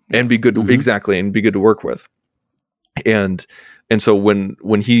with, and be good exactly, and be good to work with. And so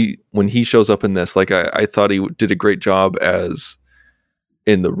when he shows up in this, like I thought he did a great job as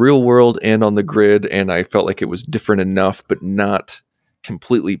in the real world and on the grid, and I felt like it was different enough, but not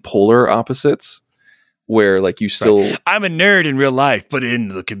completely polar opposites. Where like you still, right. I'm a nerd in real life, but in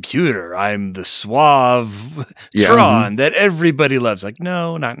the computer, I'm the suave Tron that everybody loves. Like,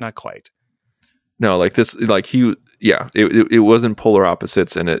 no, not quite. No, like this, like it wasn't polar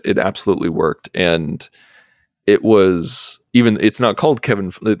opposites, and it absolutely worked. And it was even, it's not called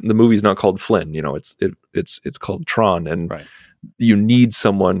Kevin. The movie's not called Flynn. It's called Tron, and right. You need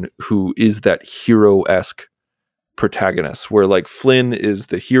someone who is that hero-esque protagonist, where like Flynn is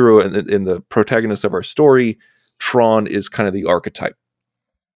the hero and the protagonist of our story. Tron is kind of the archetype.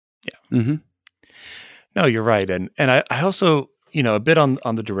 Yeah. Mm-hmm. No, you're right. And I also, a bit on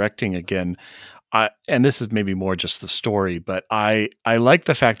the directing again, and this is maybe more just the story, but I like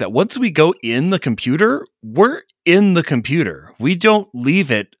the fact that once we go in the computer, we're in the computer. We don't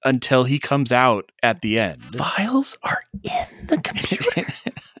leave it until he comes out at the end. Files are in the computer.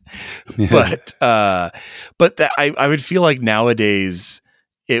 But that I would feel like nowadays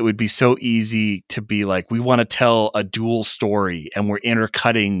it would be so easy to be like, we want to tell a dual story and we're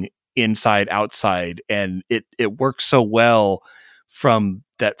intercutting inside outside, and it works so well from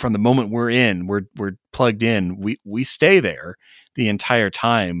the moment we're plugged in, we stay there the entire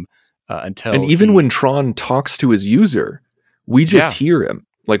time until. And even when Tron talks to his user, we just hear him.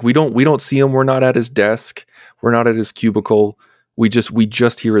 Like we don't see him. We're not at his desk. We're not at his cubicle. We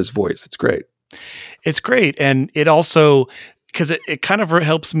just hear his voice. It's great. It's great. And it also, because it kind of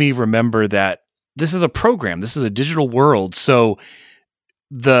helps me remember that this is a program. This is a digital world. So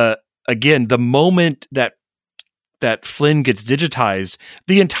the moment that Flynn gets digitized,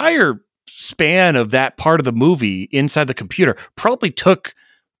 the entire span of that part of the movie inside the computer probably took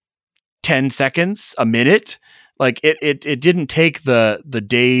 10 seconds, a minute. Like it didn't take the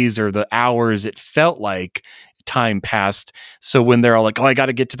days or the hours. It felt like time passed. So when they're all like, oh, I got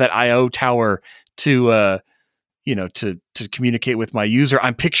to get to that IO tower to communicate with my user,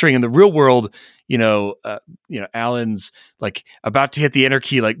 I'm picturing in the real world, Alan's like about to hit the enter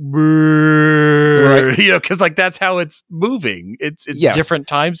key, like, right. Cause like, that's how it's moving. It's different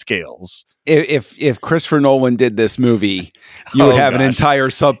time scales. If Christopher Nolan did this movie, you would have an entire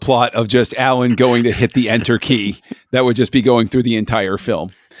subplot of just Alan going to hit the enter key that would just be going through the entire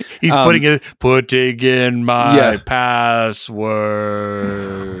film. He's putting in my password.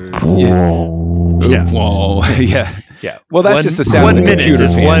 Whoa. Yeah. Well, that's just the sound. 1 of the minute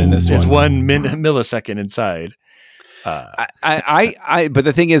is one millisecond inside. But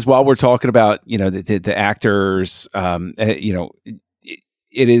the thing is, while we're talking about the actors, it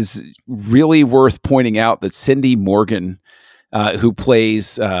is really worth pointing out that Cindy Morgan, who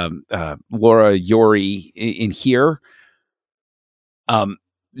plays Laura Yori in here,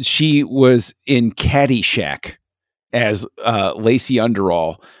 she was in Caddyshack as Lacey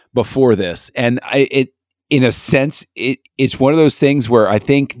Underall before this, and in a sense, it's one of those things where I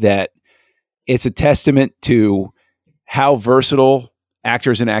think that it's a testament to how versatile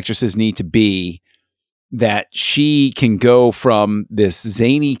actors and actresses need to be, that she can go from this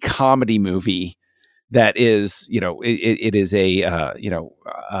zany comedy movie that is, it is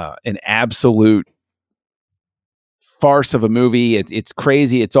an absolute farce of a movie. It's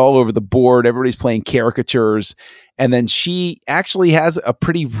crazy. It's all over the board. Everybody's playing caricatures. And then she actually has a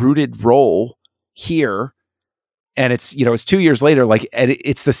pretty rooted role here. And it's 2 years later, like, and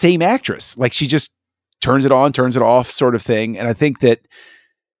it's the same actress. Like, she just turns it on, turns it off sort of thing. And I think that,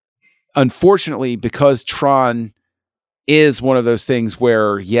 unfortunately, because Tron is one of those things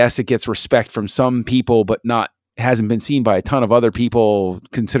where, yes, it gets respect from some people, but hasn't been seen by a ton of other people,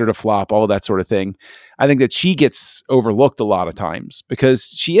 considered a flop, all of that sort of thing. I think that she gets overlooked a lot of times because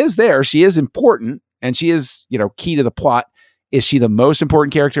she is there. She is important and she is, key to the plot. Is she the most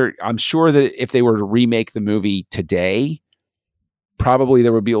important character? I'm sure that if they were to remake the movie today, probably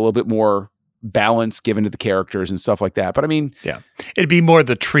there would be a little bit more balance given to the characters and stuff like that. But I mean, yeah, it'd be more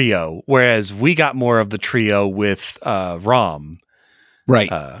the trio, whereas we got more of the trio with Ram,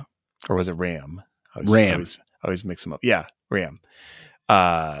 right? Or was it Ram? Ram. I always mix them up. Yeah, Ram.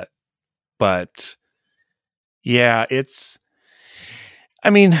 But yeah, that's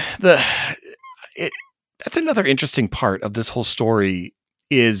another interesting part of this whole story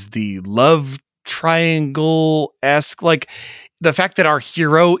is the love triangle-esque, like the fact that our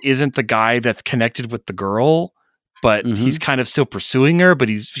hero isn't the guy that's connected with the girl, but he's kind of still pursuing her, but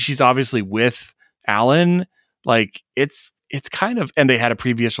she's obviously with Alan. Like it's kind of, and they had a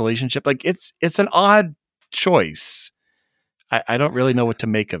previous relationship. Like it's an odd choice. I don't really know what to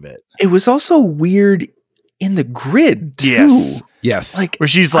make of it. It was also weird in the grid too. Yes. Like where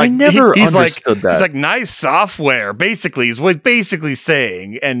she's like, I never he's understood that. He's like, nice software, basically, is what basically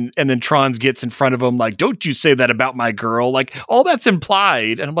saying. And then Trons gets in front of him like, don't you say that about my girl. Like all that's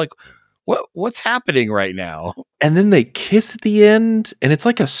implied. And I'm like, what's happening right now? And then they kiss at the end, and it's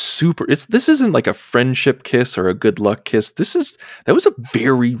like this isn't like a friendship kiss or a good luck kiss. That was a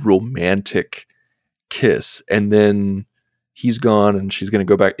very romantic kiss. And then he's gone and she's going to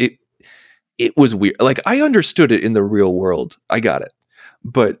go back. It was weird. Like I understood it in the real world. I got it.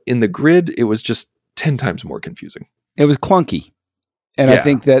 But in the grid, it was just 10 times more confusing. It was clunky. And yeah. I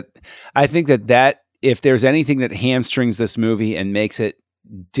think that if there's anything that hamstrings this movie and makes it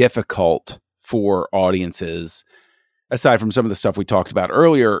difficult for audiences, aside from some of the stuff we talked about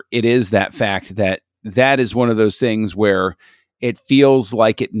earlier, it is that fact that is one of those things where it feels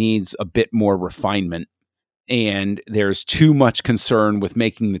like it needs a bit more refinement, and there's too much concern with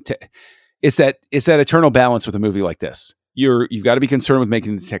making it's that eternal balance with a movie like this. You've got to be concerned with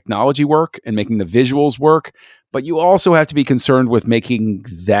making the technology work and making the visuals work, but you also have to be concerned with making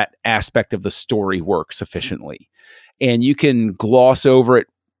that aspect of the story work sufficiently. And you can gloss over it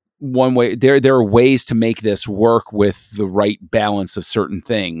one way. There are ways to make this work with the right balance of certain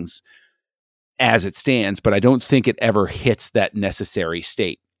things as it stands, but I don't think it ever hits that necessary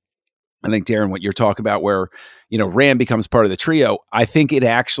state. I think, Darren, what you're talking about where, Ram becomes part of the trio, I think it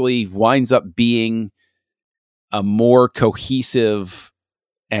actually winds up being a more cohesive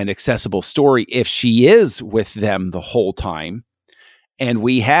and accessible story if she is with them the whole time. And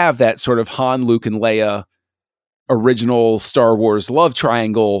we have that sort of Han, Luke, and Leia original Star Wars love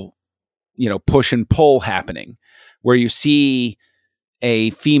triangle, push and pull happening, where you see a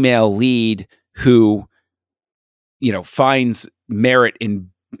female lead who, finds merit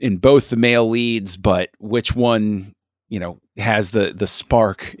in both the male leads, but which one, has the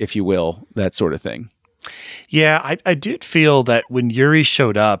spark, if you will, that sort of thing. Yeah, I did feel that when Yuri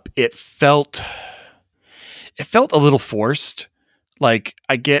showed up, it felt a little forced. Like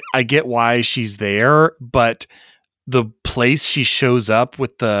I get why she's there, but the place she shows up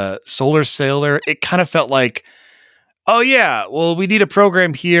with the solar sailor, it kind of felt like, oh yeah, well, we need a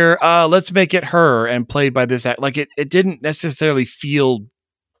program here. Let's make it her and played by this act. Like it didn't necessarily feel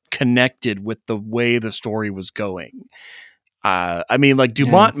connected with the way the story was going. Like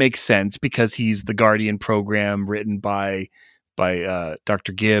Dumont makes sense because he's the Guardian program written by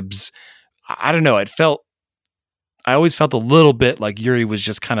Dr. Gibbs. I don't know. I always felt a little bit like Yuri was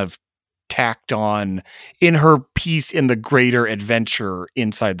just kind of tacked on in her piece in the greater adventure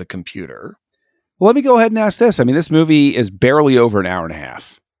inside the computer. Well, let me go ahead and ask this. I mean, this movie is barely over an hour and a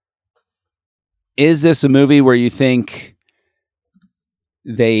half. Is this a movie where you think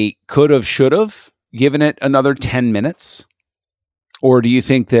they should have given it another 10 minutes? Or do you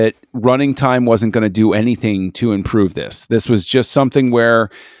think that running time wasn't going to do anything to improve this? This was just something where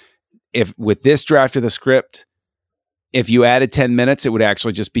if with this draft of the script, if you added 10 minutes, it would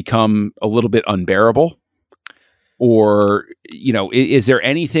actually just become a little bit unbearable? Or, is there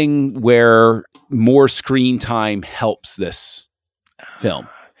anything where more screen time helps this film?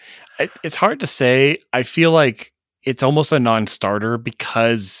 It's hard to say. I feel like it's almost a non-starter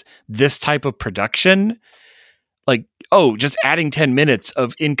because this type of production, like, just adding 10 minutes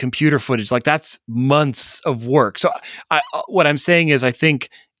of in computer footage, like that's months of work. So what I'm saying is I think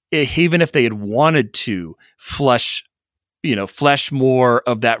even if they had wanted to flesh more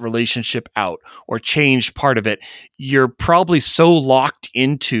of that relationship out or change part of it, you're probably so locked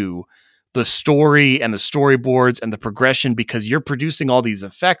into the story and the storyboards and the progression because you're producing all these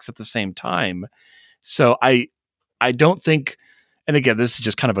effects at the same time. So I I don't think, and again, this is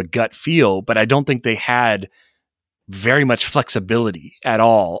just kind of a gut feel, but I don't think they had very much flexibility at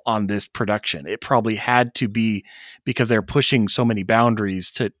all on this production. It probably had to be because they're pushing so many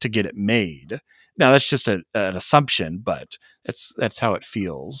boundaries to get it made. Now that's just an assumption, but that's how it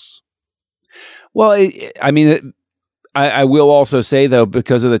feels. Well, I will also say though,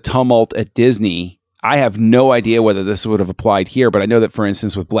 because of the tumult at Disney, I have no idea whether this would have applied here, but I know that, for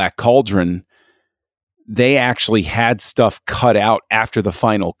instance, with Black Cauldron, they actually had stuff cut out after the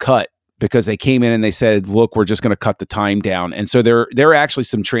final cut because they came in and they said, look, we're just going to cut the time down. And so there are actually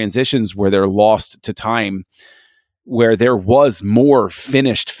some transitions where they're lost to time, where there was more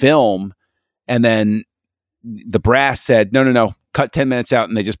finished film. And then the brass said, no, cut 10 minutes out.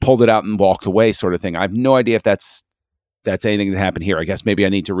 And they just pulled it out and walked away, sort of thing. I have no idea if that's anything that happened here. I guess maybe I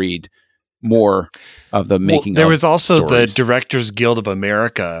need to read more of the making. There was also stories. The Directors Guild of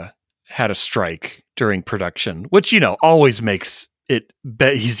America had a strike during production, which, always makes it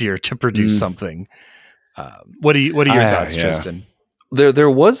easier to produce something. What are your thoughts, Tristan?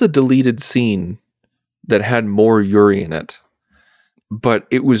 There was a deleted scene that had more Yuri in it, but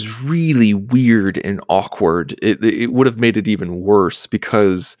it was really weird and awkward. It would have made it even worse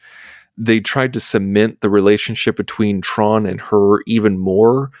because they tried to cement the relationship between Tron and her even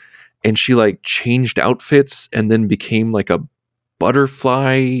more, and she changed outfits and then became like a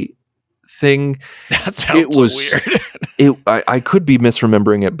butterfly thing. That sounds weird. I could be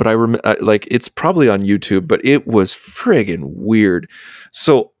misremembering it, but I remember it's probably on YouTube, but it was friggin' weird.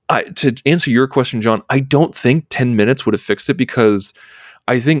 So to answer your question, John, I don't think 10 minutes would have fixed it because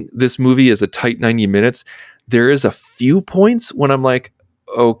I think this movie is a tight 90 minutes. There is a few points when I'm like,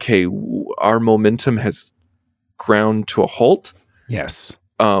 okay, our momentum has ground to a halt. Yes.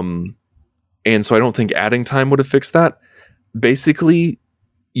 And so I don't think adding time would have fixed that. Basically,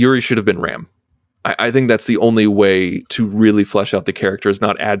 Yuri should have been Ram. I think that's the only way to really flesh out the character, is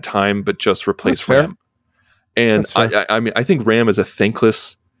not add time, but just replace Ram. And I think Ram is a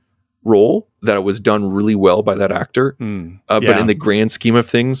thankless role that was done really well by that actor. But in the grand scheme of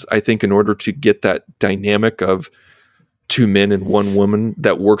things, I think in order to get that dynamic of two men and one woman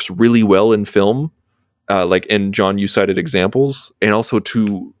that works really well in film, and John, you cited examples, and also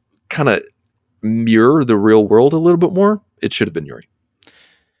to kind of mirror the real world a little bit more, it should have been Yuri.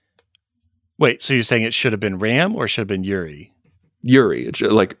 Wait, so you're saying it should have been Ram or should have been Yuri? Yuri. It's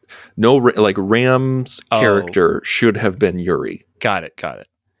Ram's character should have been Yuri. Got it.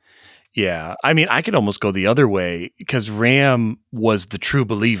 Yeah. I mean, I could almost go the other way because Ram was the true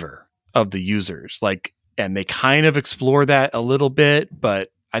believer of the users. And they kind of explore that a little bit, but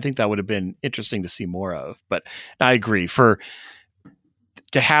I think that would have been interesting to see more of. But I agree, to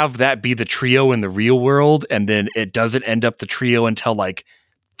have that be the trio in the real world, and then it doesn't end up the trio until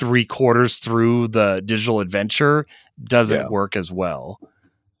 3/4 through the digital adventure, doesn't work as well.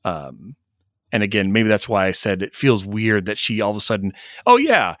 And again, maybe that's why I said it feels weird that she all of a sudden, oh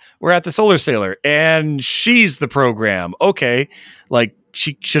yeah, we're at the Solar Sailor and she's the program. Okay.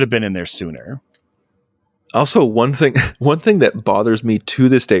 She should have been in there sooner. Also, one thing that bothers me to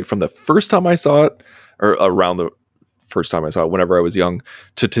this day, from the first time I saw it, or around the first time I saw it, whenever I was young,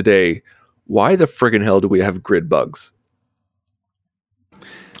 to today, why the friggin' hell do we have grid bugs?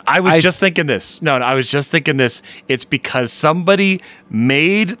 I was just thinking this. No, I was just thinking this. It's because somebody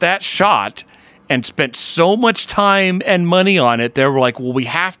made that shot and spent so much time and money on it. They were like, well, we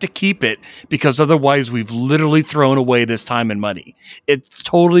have to keep it because otherwise we've literally thrown away this time and money. It's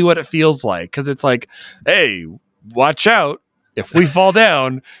totally what it feels like. Because it's like, hey, watch out. If we fall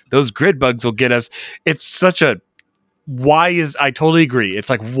down, those grid bugs will get us. It's such a, I totally agree. It's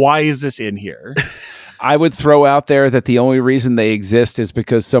like, why is this in here? I would throw out there that the only reason they exist is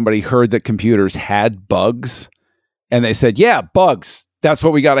because somebody heard that computers had bugs and they said, yeah, bugs. That's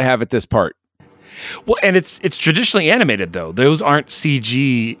what we got to have at this part. Well, and it's traditionally animated though. Those aren't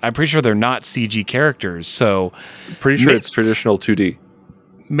CG. I'm pretty sure they're not CG characters. So pretty sure it's traditional 2D.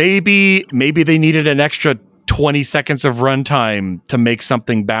 Maybe they needed an extra 20 seconds of runtime to make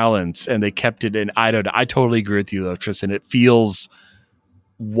something balance and they kept it in. I totally agree with you though, Tristan. It feels,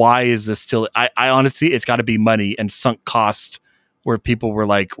 why is this still? I honestly, it's got to be money and sunk cost where people were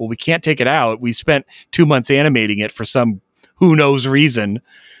like, well, we can't take it out. We spent 2 months animating it for some who knows reason.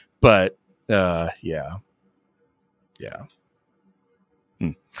 But yeah.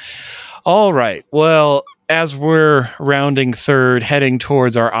 All right. Well, as we're rounding third, heading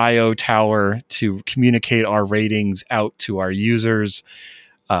towards our IO tower to communicate our ratings out to our users.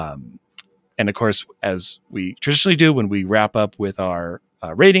 And of course, as we traditionally do when we wrap up with our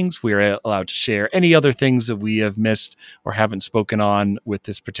ratings. We are allowed to share any other things that we have missed or haven't spoken on with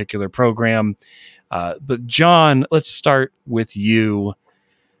this particular program. But John, let's start with you.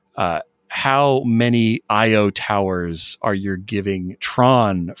 How many IO towers are you giving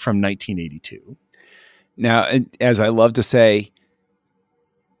Tron from 1982? Now, as I love to say,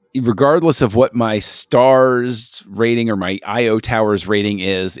 regardless of what my stars rating or my IO towers rating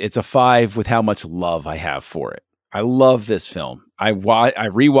is, it's a 5 with how much love I have for it. I love this film. I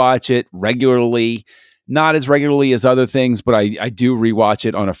rewatch it regularly, not as regularly as other things, but I do rewatch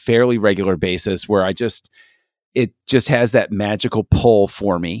it on a fairly regular basis where it just has that magical pull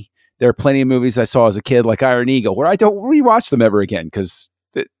for me. There are plenty of movies I saw as a kid, like Iron Eagle, where I don't rewatch them ever again because,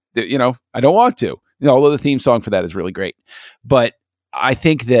 I don't want to. Although the theme song for that is really great. But I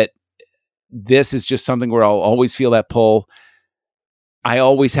think that this is just something where I'll always feel that pull. I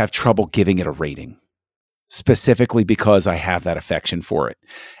always have trouble giving it a rating, specifically because I have that affection for it.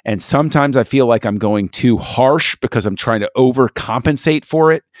 And sometimes I feel like I'm going too harsh because I'm trying to overcompensate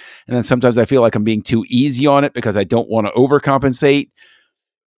for it. And then sometimes I feel like I'm being too easy on it because I don't want to overcompensate.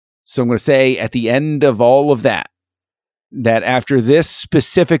 So I'm going to say at the end of all of that after this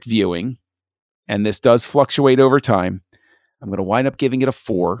specific viewing, and this does fluctuate over time, I'm going to wind up giving it a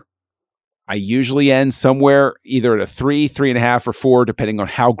 4. I usually end somewhere either at a 3, 3.5, or 4, depending on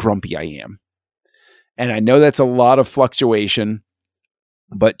how grumpy I am. And I know that's a lot of fluctuation,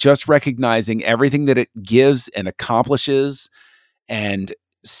 but just recognizing everything that it gives and accomplishes and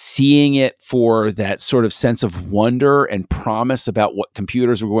seeing it for that sort of sense of wonder and promise about what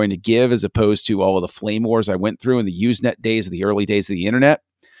computers were going to give, as opposed to all of the flame wars I went through in the Usenet days, the early days of the internet,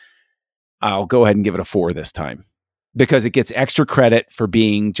 I'll go ahead and give it a 4 this time because it gets extra credit for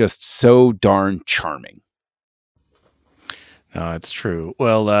being just so darn charming. No, it's true.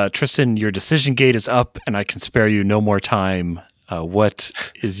 Well, Tristan, your decision gate is up and I can spare you no more time. What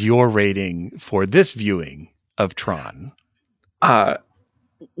is your rating for this viewing of Tron?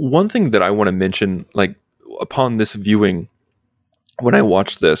 One thing that I want to mention, like upon this viewing, when I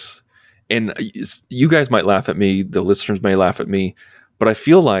watched this, and you guys might laugh at me, the listeners may laugh at me, but I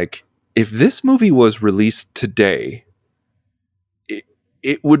feel like if this movie was released today,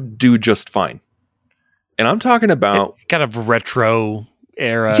 it would do just fine. And I'm talking about kind of retro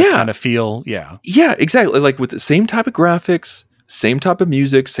era kind of feel. Yeah. Yeah, exactly. Like with the same type of graphics, same type of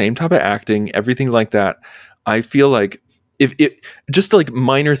music, same type of acting, everything like that. I feel like if it just like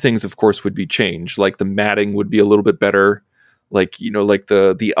minor things, of course, would be changed. Like the matting would be a little bit better. Like, like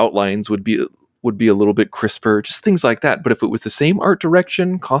the outlines would be a little bit crisper, just things like that. But if it was the same art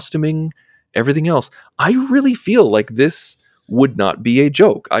direction, costuming, everything else, I really feel like this would not be a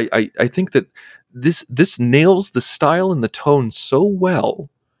joke. I think that this nails the style and the tone so well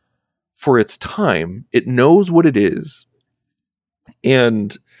for its time. It knows what it is.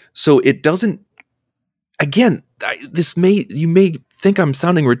 And so it doesn't, again, you may think I'm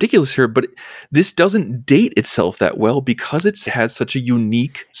sounding ridiculous here, but this doesn't date itself that well because it has such a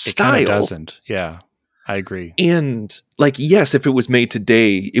unique style. It kind of doesn't. Yeah, I agree. And like, yes, if it was made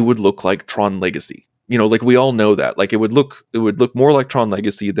today, it would look like Tron Legacy. Like we all know that. Like it would look more like Tron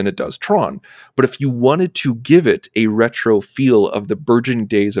Legacy than it does Tron. But if you wanted to give it a retro feel of the burgeoning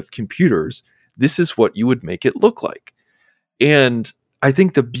days of computers, this is what you would make it look like. And I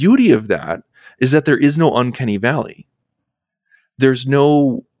think the beauty of that is that there is no uncanny valley. There's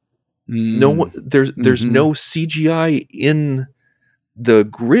no CGI in the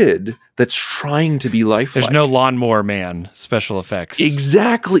grid that's trying to be lifelike. There's no Lawnmower Man special effects.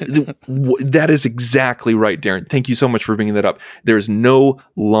 Exactly. That is exactly right, Darren. Thank you so much for bringing that up. There's no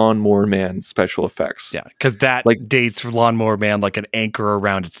Lawnmower Man special effects. Yeah, because that dates Lawnmower Man like an anchor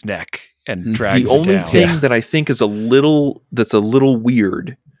around its neck and drags it down. The only thing that I think is a little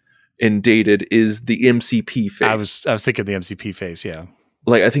weird and dated is the MCP face. I was thinking the MCP face, yeah.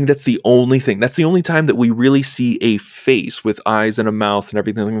 Like, I think that's the only thing. That's the only time that we really see a face with eyes and a mouth and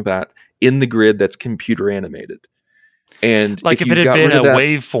everything like that in the grid that's computer animated. And like if it had been a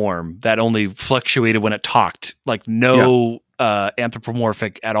waveform that only fluctuated when it talked, like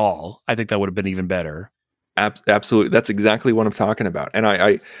anthropomorphic at all, I think that would have been even better. Absolutely. That's exactly what I'm talking about. And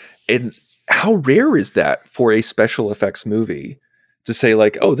and how rare is that for a special effects movie to say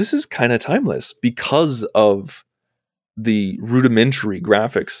like, oh, this is kind of timeless because of the rudimentary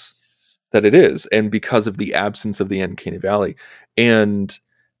graphics that it is, and because of the absence of the uncanny valley. And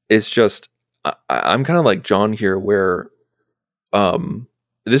it's just, I'm kind of like John here, where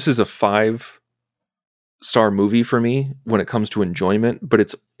this is a 5-star movie for me when it comes to enjoyment, but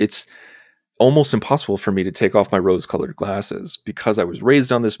it's almost impossible for me to take off my rose-colored glasses because I was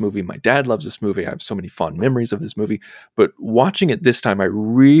raised on this movie. My dad loves this movie. I have so many fond memories of this movie. But watching it this time, I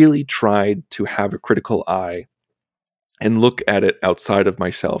really tried to have a critical eye and look at it outside of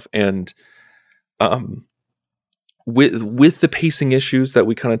myself. And with the pacing issues that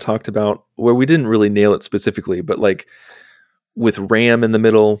we kind of talked about, where we didn't really nail it specifically, but like with Ram in the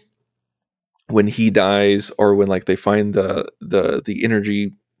middle, when he dies, or when like they find the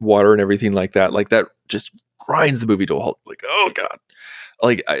energy water and everything like that just grinds the movie to a halt. Like, oh god,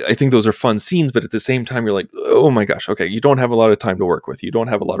 like I think those are fun scenes, but at the same time you're like, oh my gosh, okay, you don't have a lot of time to work with, you don't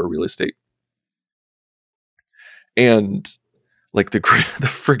have a lot of real estate. And like the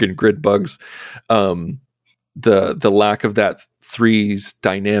friggin' grid bugs, the lack of that threes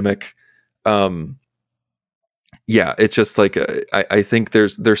dynamic, it's just like I think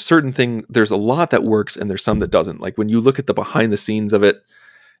there's certain there's a lot that works and there's some that doesn't. Like when you look at the behind the scenes of it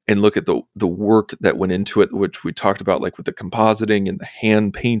and look at the work that went into it, which we talked about, like with the compositing and the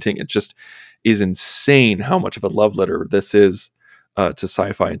hand painting, it just is insane how much of a love letter this is to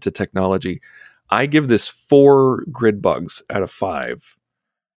sci-fi and to technology. I give this 4 grid bugs out of 5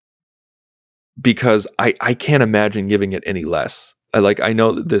 because I can't imagine giving it any less. I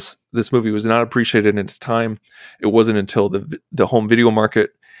know that this movie was not appreciated in its time. It wasn't until the home video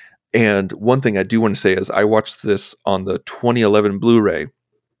market. And one thing I do want to say is I watched this on the 2011 Blu-ray.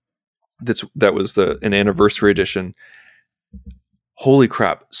 That was an anniversary edition. Holy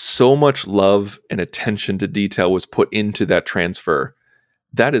crap. So much love and attention to detail was put into that transfer.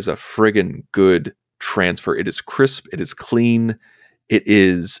 That is a friggin' good transfer. It is crisp. It is clean. It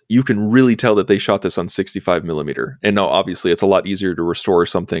is, you can really tell that they shot this on 65 millimeter. And now obviously it's a lot easier to restore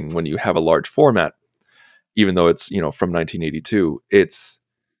something when you have a large format, even though it's, from 1982.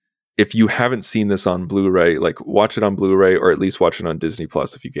 If you haven't seen this on Blu-ray, like watch it on Blu-ray, or at least watch it on Disney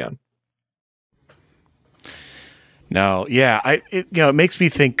Plus if you can. No, yeah, it makes me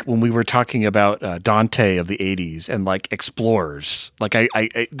think when we were talking about Dante of the 80s and like explorers, like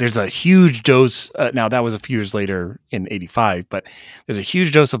I there's a huge dose. Now that was a few years later in 85, but there's a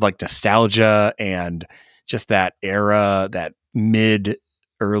huge dose of like nostalgia and just that era, that mid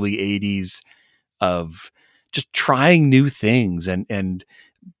early 80s of just trying new things and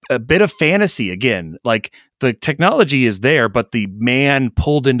a bit of fantasy again. Like the technology is there, but the man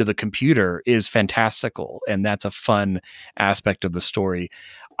pulled into the computer is fantastical. And that's a fun aspect of the story.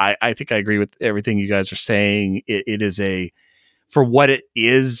 I think I agree with everything you guys are saying. It is for what it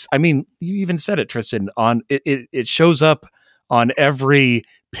is. I mean, you even said it, Tristan, it shows up on every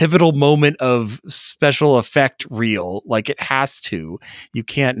pivotal moment of special effect reel. Like it has to. You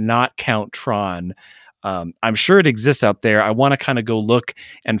can't not count Tron. I'm sure it exists out there. I want to kind of go look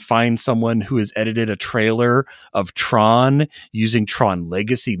and find someone who has edited a trailer of Tron using Tron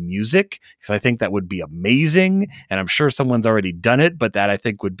Legacy music, because I think that would be amazing. And I'm sure someone's already done it, but that I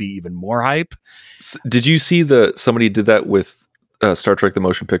think would be even more hype. Did you see somebody did that with Star Trek: The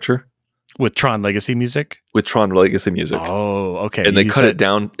Motion Picture? With Tron Legacy music? With Tron Legacy music. Oh, okay. And they cut it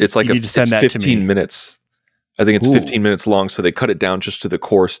down. It's like it's 15 minutes. I think it's 15 minutes long, so they cut it down just to the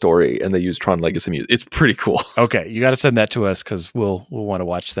core story, and they use Tron Legacy music. It's pretty cool. Okay, you got to send that to us because we'll want to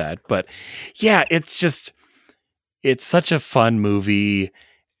watch that. But yeah, it's such a fun movie,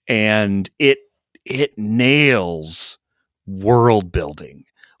 and it nails world building.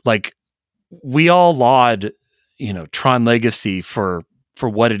 Like we all laud, Tron Legacy for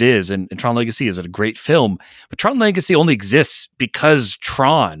what it is, and Tron Legacy is a great film, but Tron Legacy only exists because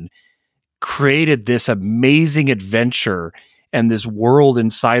Tron created this amazing adventure and this world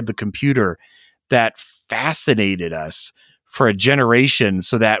inside the computer that fascinated us for a generation,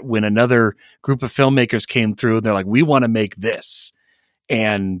 so that when another group of filmmakers came through, they're like, we want to make this.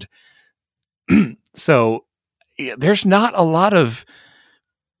 And so there's not a lot of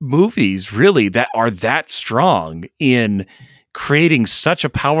movies really that are that strong in creating such a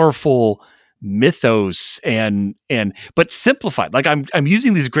powerful mythos but simplified. Like I'm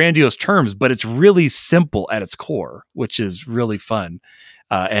using these grandiose terms, but it's really simple at its core, which is really fun.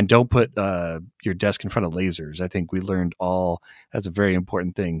 And don't put your desk in front of lasers. I think we learned that's a very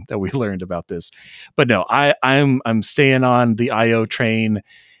important thing that we learned about this. But no, I'm staying on the IO train,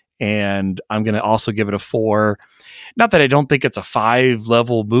 and I'm going to also give it a 4. Not that I don't think it's a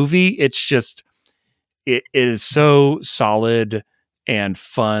 5-level movie. It's just it is so solid and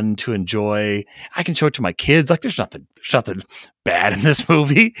fun to enjoy. I can show it to my kids. Like there's nothing bad in this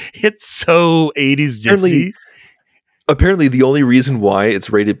movie. It's so 80s Disney. Apparently the only reason why it's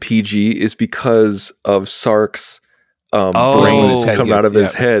rated PG is because of Sark's brains come out of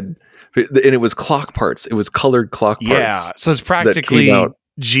his head. And it was clock parts. It was colored clock parts. Yeah. So it's practically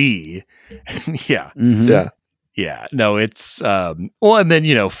G. Yeah. Mhm. Yeah. Yeah. No, it's well, and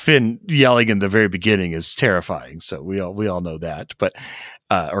then Finn yelling in the very beginning is terrifying. So we all know that, but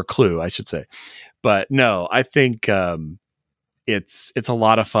or Clue, I should say. But no, I think it's a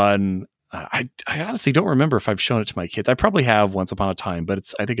lot of fun. I honestly don't remember if I've shown it to my kids. I probably have once upon a time,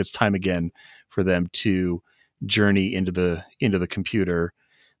 but I think it's time again for them to journey into the computer.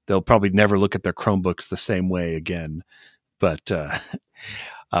 They'll probably never look at their Chromebooks the same way again. But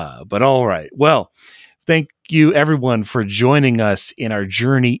all right. Well, thank you everyone for joining us in our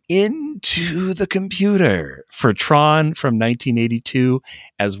journey into the computer for Tron from 1982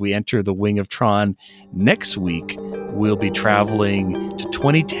 as we enter the wing of Tron. Next week, we'll be traveling to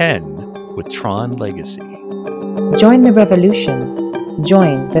 2010 with Tron Legacy. Join the revolution.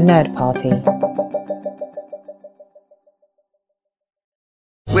 Join the Nerd Party.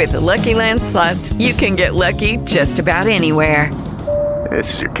 With the Lucky Land Slots, you can get lucky just about anywhere.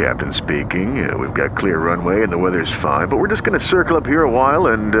 This is your captain speaking. We've got clear runway and the weather's fine, but we're just going to circle up here a while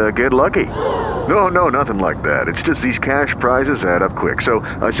and get lucky. No, nothing like that. It's just these cash prizes add up quick. So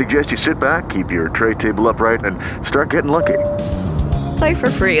I suggest you sit back, keep your tray table upright, and start getting lucky. Play for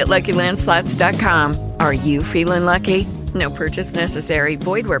free at LuckyLandSlots.com. Are you feeling lucky? No purchase necessary.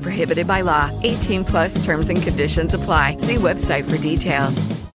 Void where prohibited by law. 18+ terms and conditions apply. See website for details.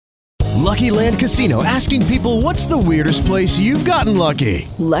 Lucky Land Casino, asking people, what's the weirdest place you've gotten lucky?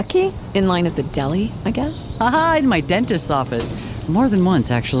 Lucky? In line at the deli, I guess? Aha, in my dentist's office. More than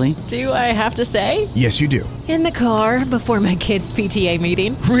once, actually. Do I have to say? Yes, you do. In the car before my kids' PTA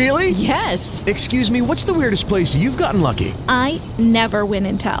meeting. Really? Yes. Excuse me, what's the weirdest place you've gotten lucky? I never win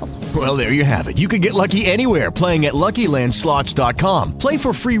and tell. Well, there you have it. You can get lucky anywhere, playing at LuckyLandSlots.com. Play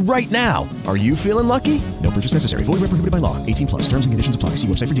for free right now. Are you feeling lucky? No purchase necessary. Void where prohibited by law. 18+. Terms and conditions apply. See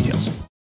website for details.